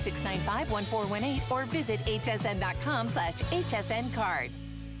 1-800-695-1418 or visit hsn.com/HSN card.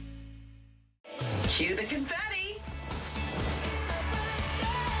 Cue the confetti.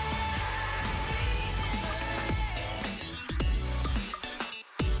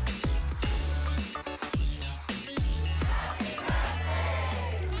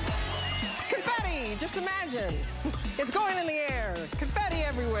 Confetti, just imagine. It's going in the air. Confetti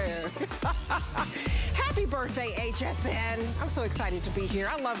everywhere. Happy birthday, HSN. I'm so excited to be here.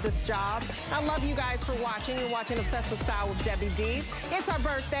 I love this job. I love you guys for watching. You're watching Obsessed with Style with Debbie D. It's our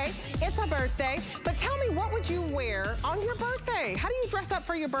birthday. It's our birthday. But tell me, what would you wear on your birthday? How do you dress up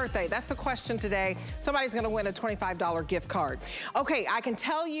for your birthday? That's the question today. Somebody's going to win a $25 gift card. Okay, I can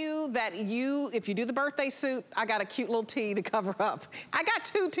tell you that if you do the birthday suit, I got a cute little tee to cover up. I got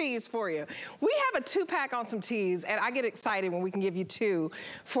 2 tees for you. We have a 2-pack on some tees, and I get excited when we can give you 2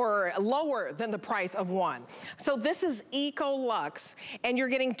 for lower than the price of 1. So this is Eco Luxe, and you're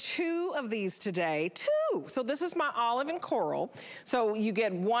getting 2 of these today. 2. So this is my olive and coral. So you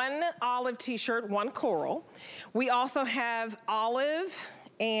get 1 olive t-shirt, 1 coral. We also have olive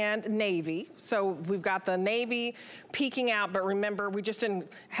and navy. So we've got the navy peeking out, but remember, we just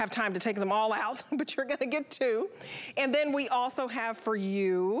didn't have time to take them all out, but you're gonna get 2. And then we also have for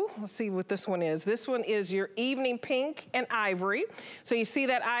you, let's see what this one is. This one is your evening pink and ivory. So you see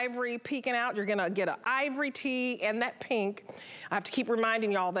that ivory peeking out, you're gonna get an ivory tee and that pink. I have to keep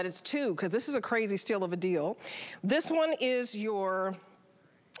reminding y'all that it's 2, because this is a crazy steal of a deal. This one is your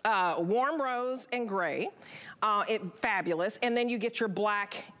warm rose and gray. Fabulous. And then you get your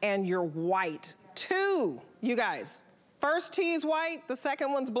black and your white. 2, you guys. First tee is white, the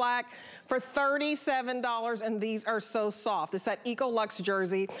second one's black for $37, and these are so soft. It's that Eco Luxe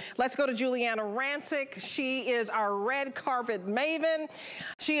jersey. Let's go to Juliana Rancic. She is our red carpet maven.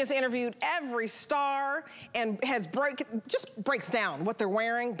 She has interviewed every star and just breaks down what they're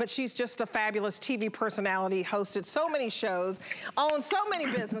wearing, but she's just a fabulous TV personality, hosted so many shows, owns so many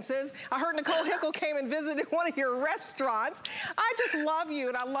businesses. I heard Nicole Hickle came and visited one of your restaurants. I just love you,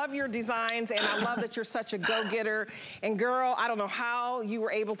 and I love your designs, and I love that you're such a go-getter. And girl, I don't know how you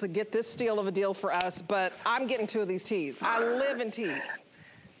were able to get this steal of a deal for us, but I'm getting 2 of these tees. I live in tees.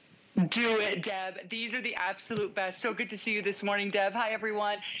 Do it, Deb. These are the absolute best. So good to see you this morning, Deb. Hi,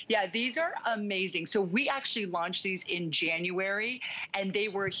 everyone. Yeah, these are amazing. So we actually launched these in January, and they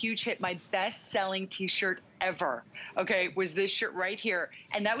were a huge hit. My best-selling t-shirt ever, okay, was this shirt right here.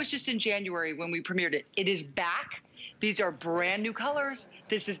 And that was just in January when we premiered it. It is back. These are brand new colors.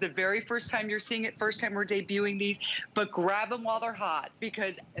 This is the very first time you're seeing it, first time we're debuting these, but grab them while they're hot,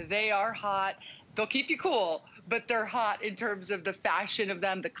 because they are hot. They'll keep you cool, but they're hot in terms of the fashion of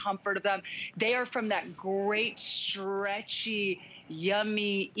them, the comfort of them. They are from that great, stretchy,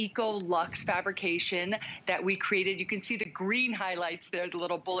 yummy Eco Luxe fabrication that we created. You can see the green highlights there, the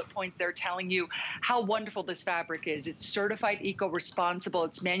little bullet points there telling you how wonderful this fabric is. It's certified eco-responsible.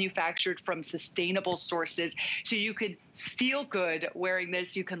 It's manufactured from sustainable sources. So you could feel good wearing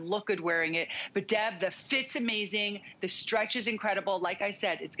this. You can look good wearing it. But Deb, the fit's amazing. The stretch is incredible. Like I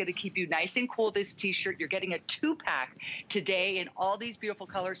said, it's going to keep you nice and cool, this t-shirt. You're getting a 2-pack today in all these beautiful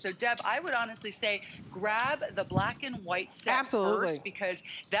colors. So Deb, I would honestly say grab the black and white set first, because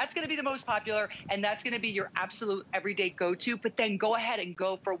that's going to be the most popular, and that's going to be your absolute everyday go-to. But then go ahead and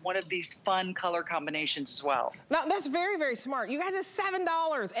go for one of these fun color combinations as well. Now, that's very, very smart. You guys, it's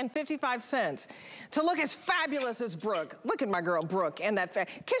 $7.55 to look as fabulous as Brooke. Look at my girl Brooke and that.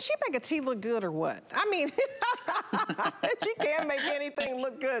 Can she make a tee look good or what? I mean, she can't make anything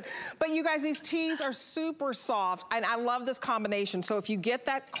look good. But you guys, these tees are super soft, and I love this combination. So if you get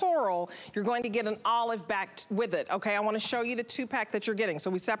that coral, you're going to get an olive back with it. Okay, I want to show you the 2-pack that you're getting. So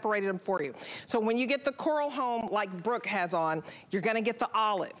we separated them for you. So when you get the coral home like Brooke has on, you're going to get the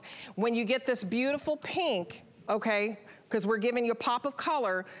olive. When you get this beautiful pink, okay, because we're giving you a pop of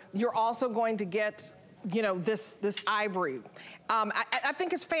color, you're also going to get you know, this ivory. I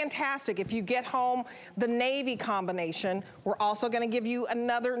think it's fantastic. If you get home the navy combination, we're also gonna give you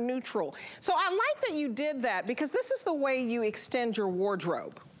another neutral. So I like that you did that because this is the way you extend your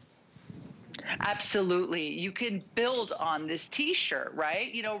wardrobe. Absolutely. You can build on this t-shirt,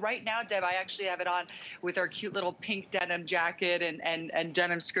 right? You know, right now, Deb, I actually have it on with our cute little pink denim jacket and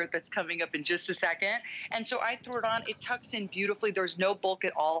denim skirt that's coming up in just a second. And so I throw it on, it tucks in beautifully. There's no bulk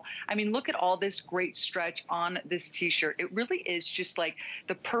at all. I mean, look at all this great stretch on this t-shirt. It really is just like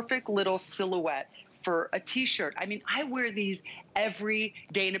the perfect little silhouette for a t-shirt. I mean, I wear these every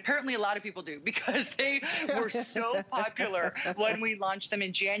day, and apparently a lot of people do because they were so popular when we launched them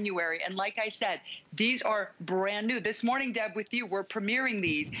in January. And like I said, these are brand new. This morning, Deb, with you, we're premiering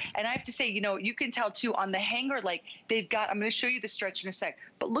these. And I have to say, you know, you can tell too on the hanger, like they've got, I'm going to show you the stretch in a sec,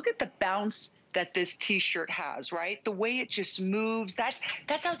 but look at the bounce that this t-shirt has, right? The way it just moves, that's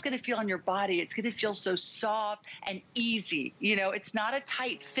how it's gonna feel on your body. It's gonna feel so soft and easy. You know, it's not a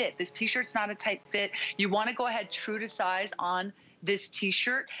tight fit. This t-shirt's not a tight fit. You wanna go ahead true to size on this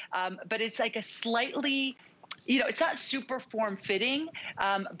t-shirt, but it's like a slightly, you know, it's not super form-fitting,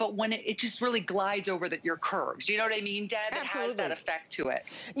 but when it just really glides over your curves. You know what I mean, Deb? Absolutely. It has that effect to it.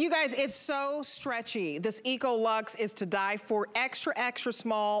 You guys, it's so stretchy. This Eco Luxe is to die for, extra, extra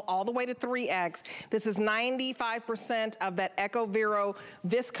small, all the way to 3X. This is 95% of that Eco Vero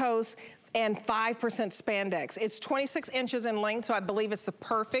viscose and 5% spandex. It's 26 inches in length, so I believe it's the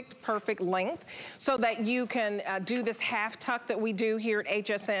perfect length, so that you can do this half tuck that we do here at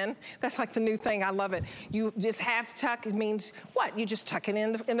HSN. That's like the new thing, I love it. This half tuck means what? You just tuck it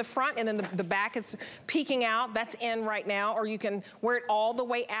in the front, and then the back is peeking out. That's in right now, or you can wear it all the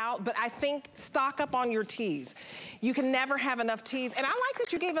way out, but I think stock up on your tees. You can never have enough tees, and I like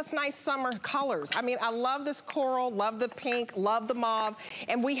that you gave us nice summer colors. I mean, I love this coral, love the pink, love the mauve,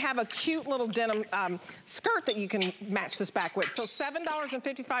 and we have a cute little denim skirt that you can match this back with. So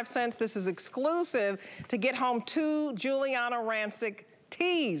 $7.55, this is exclusive to Get Home 2 Giuliana Rancic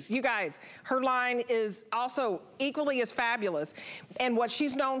tees. You guys, her line is also equally as fabulous. And what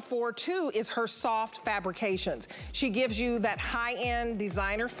she's known for too is her soft fabrications. She gives you that high-end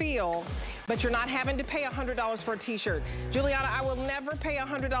designer feel, but you're not having to pay $100 for a t-shirt. Giuliana, I will never pay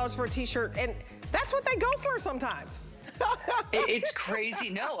 $100 for a t-shirt, and that's what they go for sometimes. It's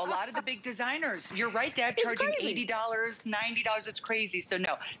crazy. No, a lot of the big designers, you're right, Deb, charging $80, $90. It's crazy. So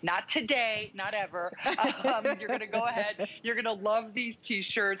no, not today, not ever. You're going to go ahead. You're going to love these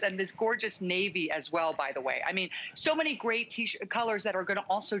t-shirts and this gorgeous navy as well, by the way. I mean, so many great t-shirt colors that are going to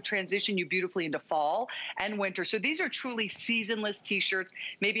also transition you beautifully into fall and winter. So these are truly seasonless t-shirts.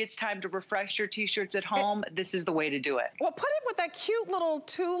 Maybe it's time to refresh your t-shirts at home. This is the way to do it. Well, put it with that cute little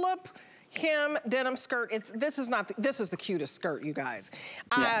tulip hem denim skirt. This is the cutest skirt, you guys.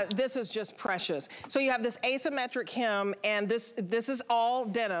 Yeah. This is just precious. So you have this asymmetric hem, and this is all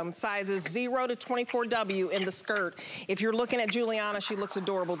denim, sizes 0 to 24W in the skirt. If you're looking at Giuliana, she looks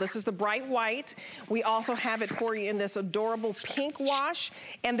adorable. This is the bright white. We also have it for you in this adorable pink wash,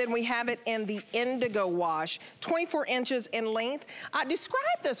 and then we have it in the indigo wash, 24 inches in length.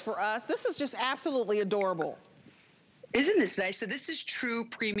 Describe this for us. This is just absolutely adorable. Isn't this nice? So this is true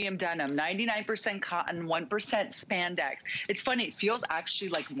premium denim, 99% cotton, 1% spandex. It's funny, it feels actually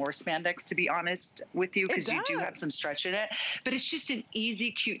like more spandex, to be honest with you, because you do have some stretch in it. But it's just an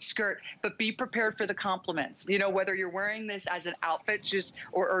easy, cute skirt. But be prepared for the compliments. You know, whether you're wearing this as an outfit,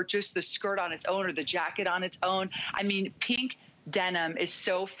 or just the skirt on its own or the jacket on its own. I mean, pink denim is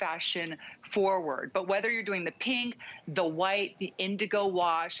so fashion forward, but whether you're doing the pink, the white, the indigo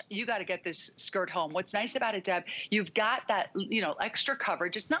wash, you got to get this skirt home. What's nice about it, Deb, you've got that, you know, extra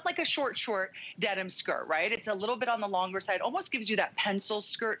coverage. It's not like a short denim skirt, right? It's a little bit on the longer side, almost gives you that pencil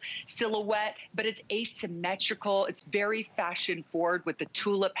skirt silhouette, but it's asymmetrical. It's very fashion forward with the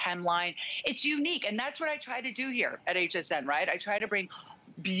tulip hemline. It's unique, and that's what I try to do here at HSN, right? I try to bring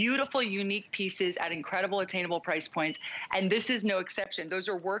beautiful, unique pieces at incredible, attainable price points. And this is no exception. Those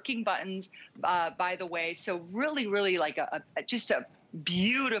are working buttons, by the way. So really, really like just a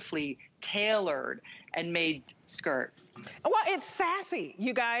beautifully tailored and made skirt. Well, it's sassy,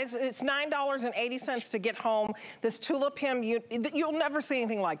 you guys. It's $9.80 to get home. This tulip hem, you'll never see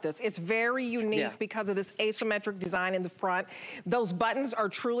anything like this. It's very unique because of this asymmetric design in the front. Those buttons are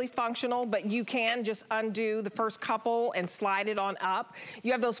truly functional, but you can just undo the first couple and slide it on up.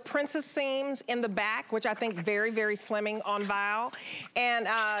 You have those princess seams in the back, which I think very, very slimming on Val. And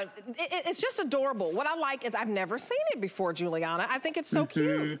it's just adorable. What I like is I've never seen it before, Giuliana. I think it's so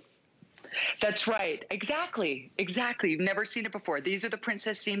cute. That's right. Exactly. Exactly. You've never seen it before. These are the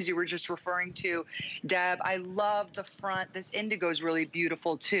princess seams you were just referring to, Deb. I love the front. This indigo is really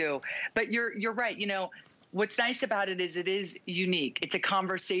beautiful too. But you're right. You know, what's nice about it is unique. It's a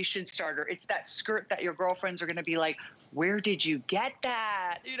conversation starter. It's that skirt that your girlfriends are going to be like, where did you get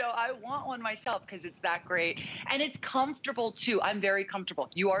that? You know, I want one myself because it's that great. And it's comfortable too. I'm very comfortable.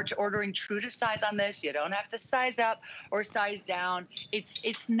 You are ordering true to size on this. You don't have to size up or size down.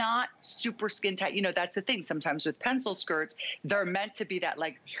 It's not super skin tight. You know, that's the thing. Sometimes with pencil skirts, they're meant to be that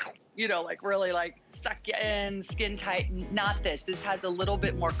like, you know, like really like suck you in, skin tight. Not this. This has a little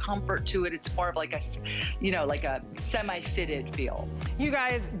bit more comfort to it. It's more of like a, you know, like a semi-fitted feel. You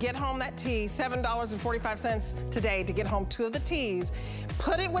guys, get home that tee, $7.45 today to get home 2 of the tees.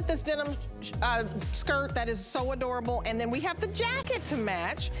 Put it with this denim skirt that is so adorable, and then we have the jacket to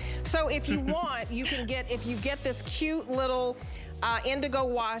match. So if you want, you can get, if you get this cute little indigo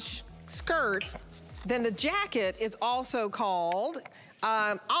wash skirt, then the jacket is also called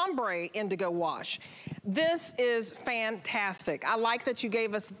ombre indigo wash. This is fantastic. I like that you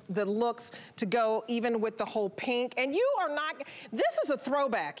gave us the looks to go even with the whole pink. And you are not, this is a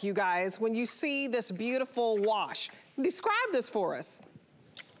throwback, you guys, when you see this beautiful wash. Describe this for us.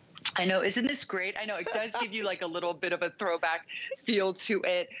 I know, isn't this great? I know it does give you like a little bit of a throwback feel to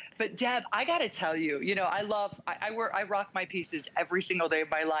it. But Deb, I gotta tell you, you know, I rock my pieces every single day of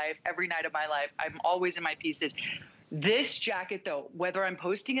my life, every night of my life. I'm always in my pieces. This jacket though, whether I'm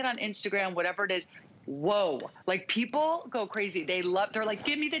posting it on Instagram, whatever it is, whoa, like people go crazy. They're like,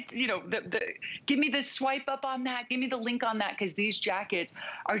 give me the, you know, give me the swipe up on that. Give me the link on that. Cause these jackets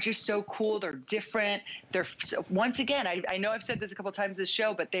are just so cool. They're different. They're, once again, I know I've said this a couple of times this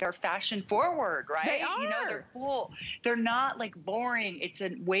show, but they are fashion forward, right? They are. You know, they're cool. They're not like boring. It's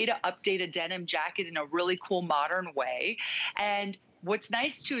a way to update a denim jacket in a really cool modern way. And what's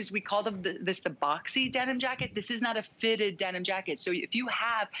nice too is we call them the boxy denim jacket. This is not a fitted denim jacket. So if you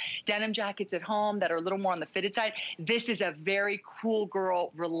have denim jackets at home that are a little more on the fitted side, this is a very cool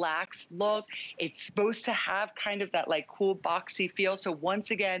girl, relaxed look. It's supposed to have kind of that like cool boxy feel. So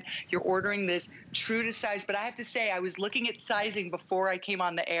once again, you're ordering this true to size. But I have to say, I was looking at sizing before I came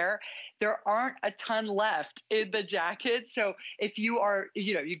on the air. There aren't a ton left in the jacket. So if you are,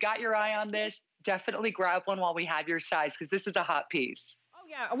 you know, you got your eye on this, definitely grab one while we have your size, because this is a hot piece. Oh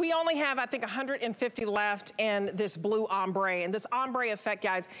yeah, we only have, I think, 150 left in this blue ombre. And this ombre effect,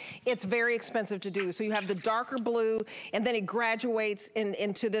 guys, it's very expensive to do. So you have the darker blue, and then it graduates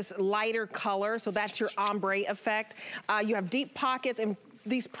into this lighter color. So that's your ombre effect. You have deep pockets, and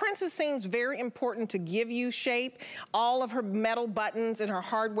these princess seams, very important to give you shape. All of her metal buttons and her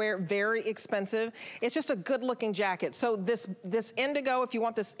hardware, very expensive. It's just a good looking jacket. So this indigo, if you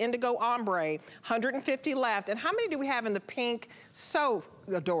want this indigo ombre, 150 left. And how many do we have in the pink? So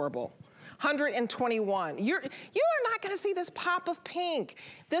adorable. 121. You are not gonna see this pop of pink.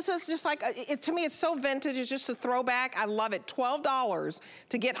 This is just like, to me, it's so vintage, it's just a throwback. I love it. $12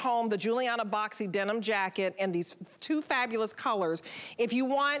 to get home the Juliana Boxy denim jacket and these 2 fabulous colors. If you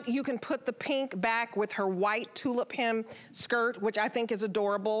want, you can put the pink back with her white tulip hem skirt, which I think is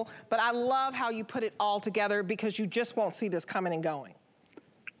adorable. But I love how you put it all together because you just won't see this coming and going.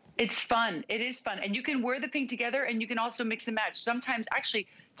 It's fun. It is fun. And you can wear the pink together, and you can also mix and match. Sometimes, actually,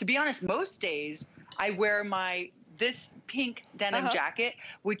 to be honest, most days I wear this pink denim jacket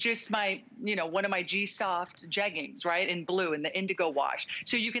with just my, you know, one of my G-Soft jeggings, right, in blue, in the indigo wash.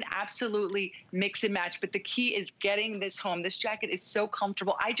 So you can absolutely mix and match. But the key is getting this home. This jacket is so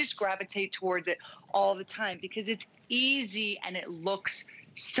comfortable. I just gravitate towards it all the time because it's easy and it looks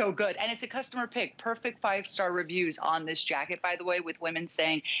so good. And it's a customer pick. Perfect 5-star reviews on this jacket, by the way, with women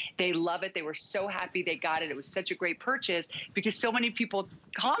saying they love it. They were so happy they got it. It was such a great purchase because so many people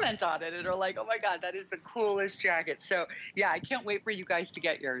comment on it and are like, oh my God, that is the coolest jacket. So yeah, I can't wait for you guys to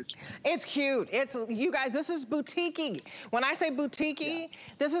get yours. It's cute. It's, you guys, this is boutique-y. When I say boutique-y,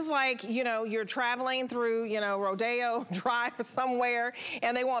 this is like, you know, you're traveling through, you know, Rodeo Drive somewhere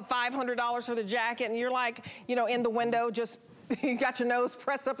and they want $500 for the jacket and you're like, you know, in the window just you got your nose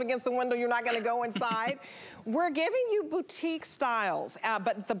pressed up against the window, you're not gonna go inside. We're giving you boutique styles,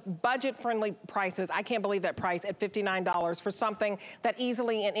 but the budget-friendly prices, I can't believe that price at $59 for something that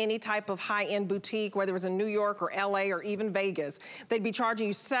easily in any type of high-end boutique, whether it's in New York or LA or even Vegas, they'd be charging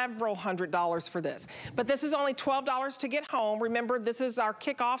you several $100s for this. But this is only $12 to get home. Remember, this is our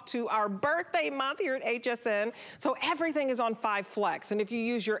kickoff to our birthday month here at HSN, so everything is on 5 Flex. And if you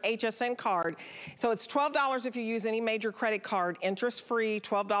use your HSN card, so it's $12 if you use any major credit card. card, interest-free,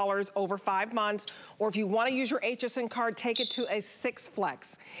 $12 over 5 months. Or if you want to use your HSN card, take it to a 6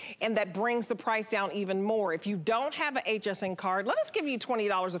 flex. And that brings the price down even more. If you don't have an HSN card, let us give you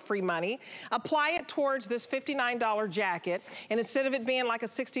 $20 of free money. Apply it towards this $59 jacket. And instead of it being like a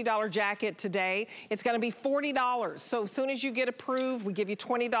 $60 jacket today, it's going to be $40. So as soon as you get approved, we give you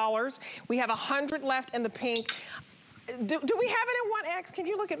 $20. We have 100 left in the pink. Do we have it in 1X? Can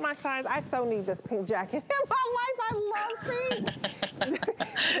you look at my size? I so need this pink jacket in my life. I love pink.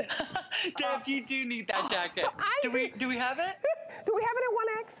 Deb, you do need that jacket. Do we have it? Do we have it in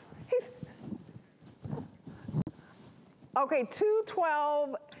 1X? Okay,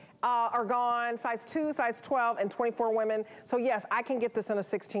 212 are gone, size 2, size 12, and 24 women. So yes, I can get this in a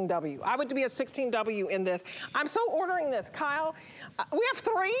 16W. I would be a 16W in this. I'm so ordering this, Kyle. We have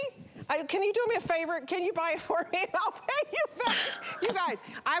 3. Can you do me a favor? Can you buy it for me and I'll pay you back? You guys,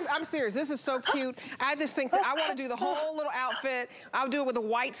 I'm serious. This is so cute. I just think that I want to do the whole little outfit. I'll do it with a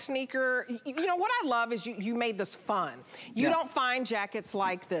white sneaker. You know, what I love is you made this fun. You don't find jackets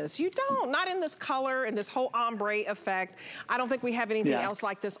like this. You don't. Not in this color and this whole ombre effect. I don't think we have anything else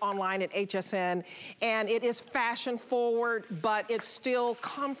like this online at HSN. And it is fashion forward, but it's still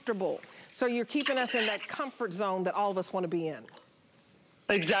comfortable. So you're keeping us in that comfort zone that all of us want to be in.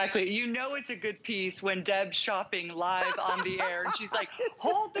 Exactly. You know it's a good piece when Deb's shopping live on the air and she's like,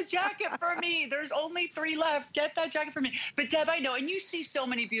 hold the jacket for me. There's only 3 left. Get that jacket for me. But Deb, I know, and you see so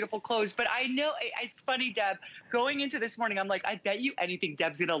many beautiful clothes, but I know it's funny, Deb, going into this morning, I'm like, I bet you anything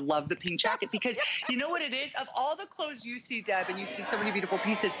Deb's going to love the pink jacket because you know what it is? Of all the clothes you see, Deb, and you see so many beautiful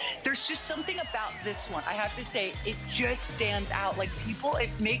pieces, there's just something about this one. I have to say, it just stands out. Like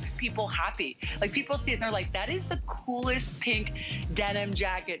it makes people happy. Like people see it and they're like, that is the coolest pink denim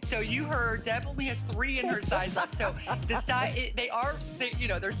jacket. So you heard Deb only has 3 in her size left. So the size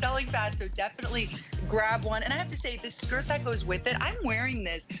they're selling fast. So definitely grab one. And I have to say, the skirt that goes with it, I'm wearing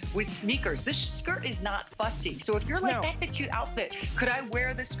this with sneakers. This skirt is not fussy. So if you're like, that's a cute outfit, could I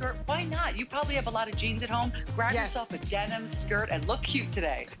wear the skirt? Why not? You probably have a lot of jeans at home. Grab yourself a denim skirt and look cute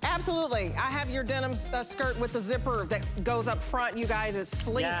today. Absolutely. I have your denim skirt with the zipper that goes up front. You guys, it's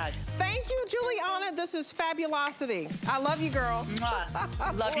sleek. Yes. Thank you, Juliana. This is fabulosity. I love you, girl.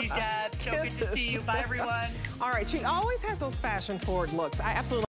 Love you, Deb. So good to see you. Bye, everyone. All right. She always has those fashion forward looks. I absolutely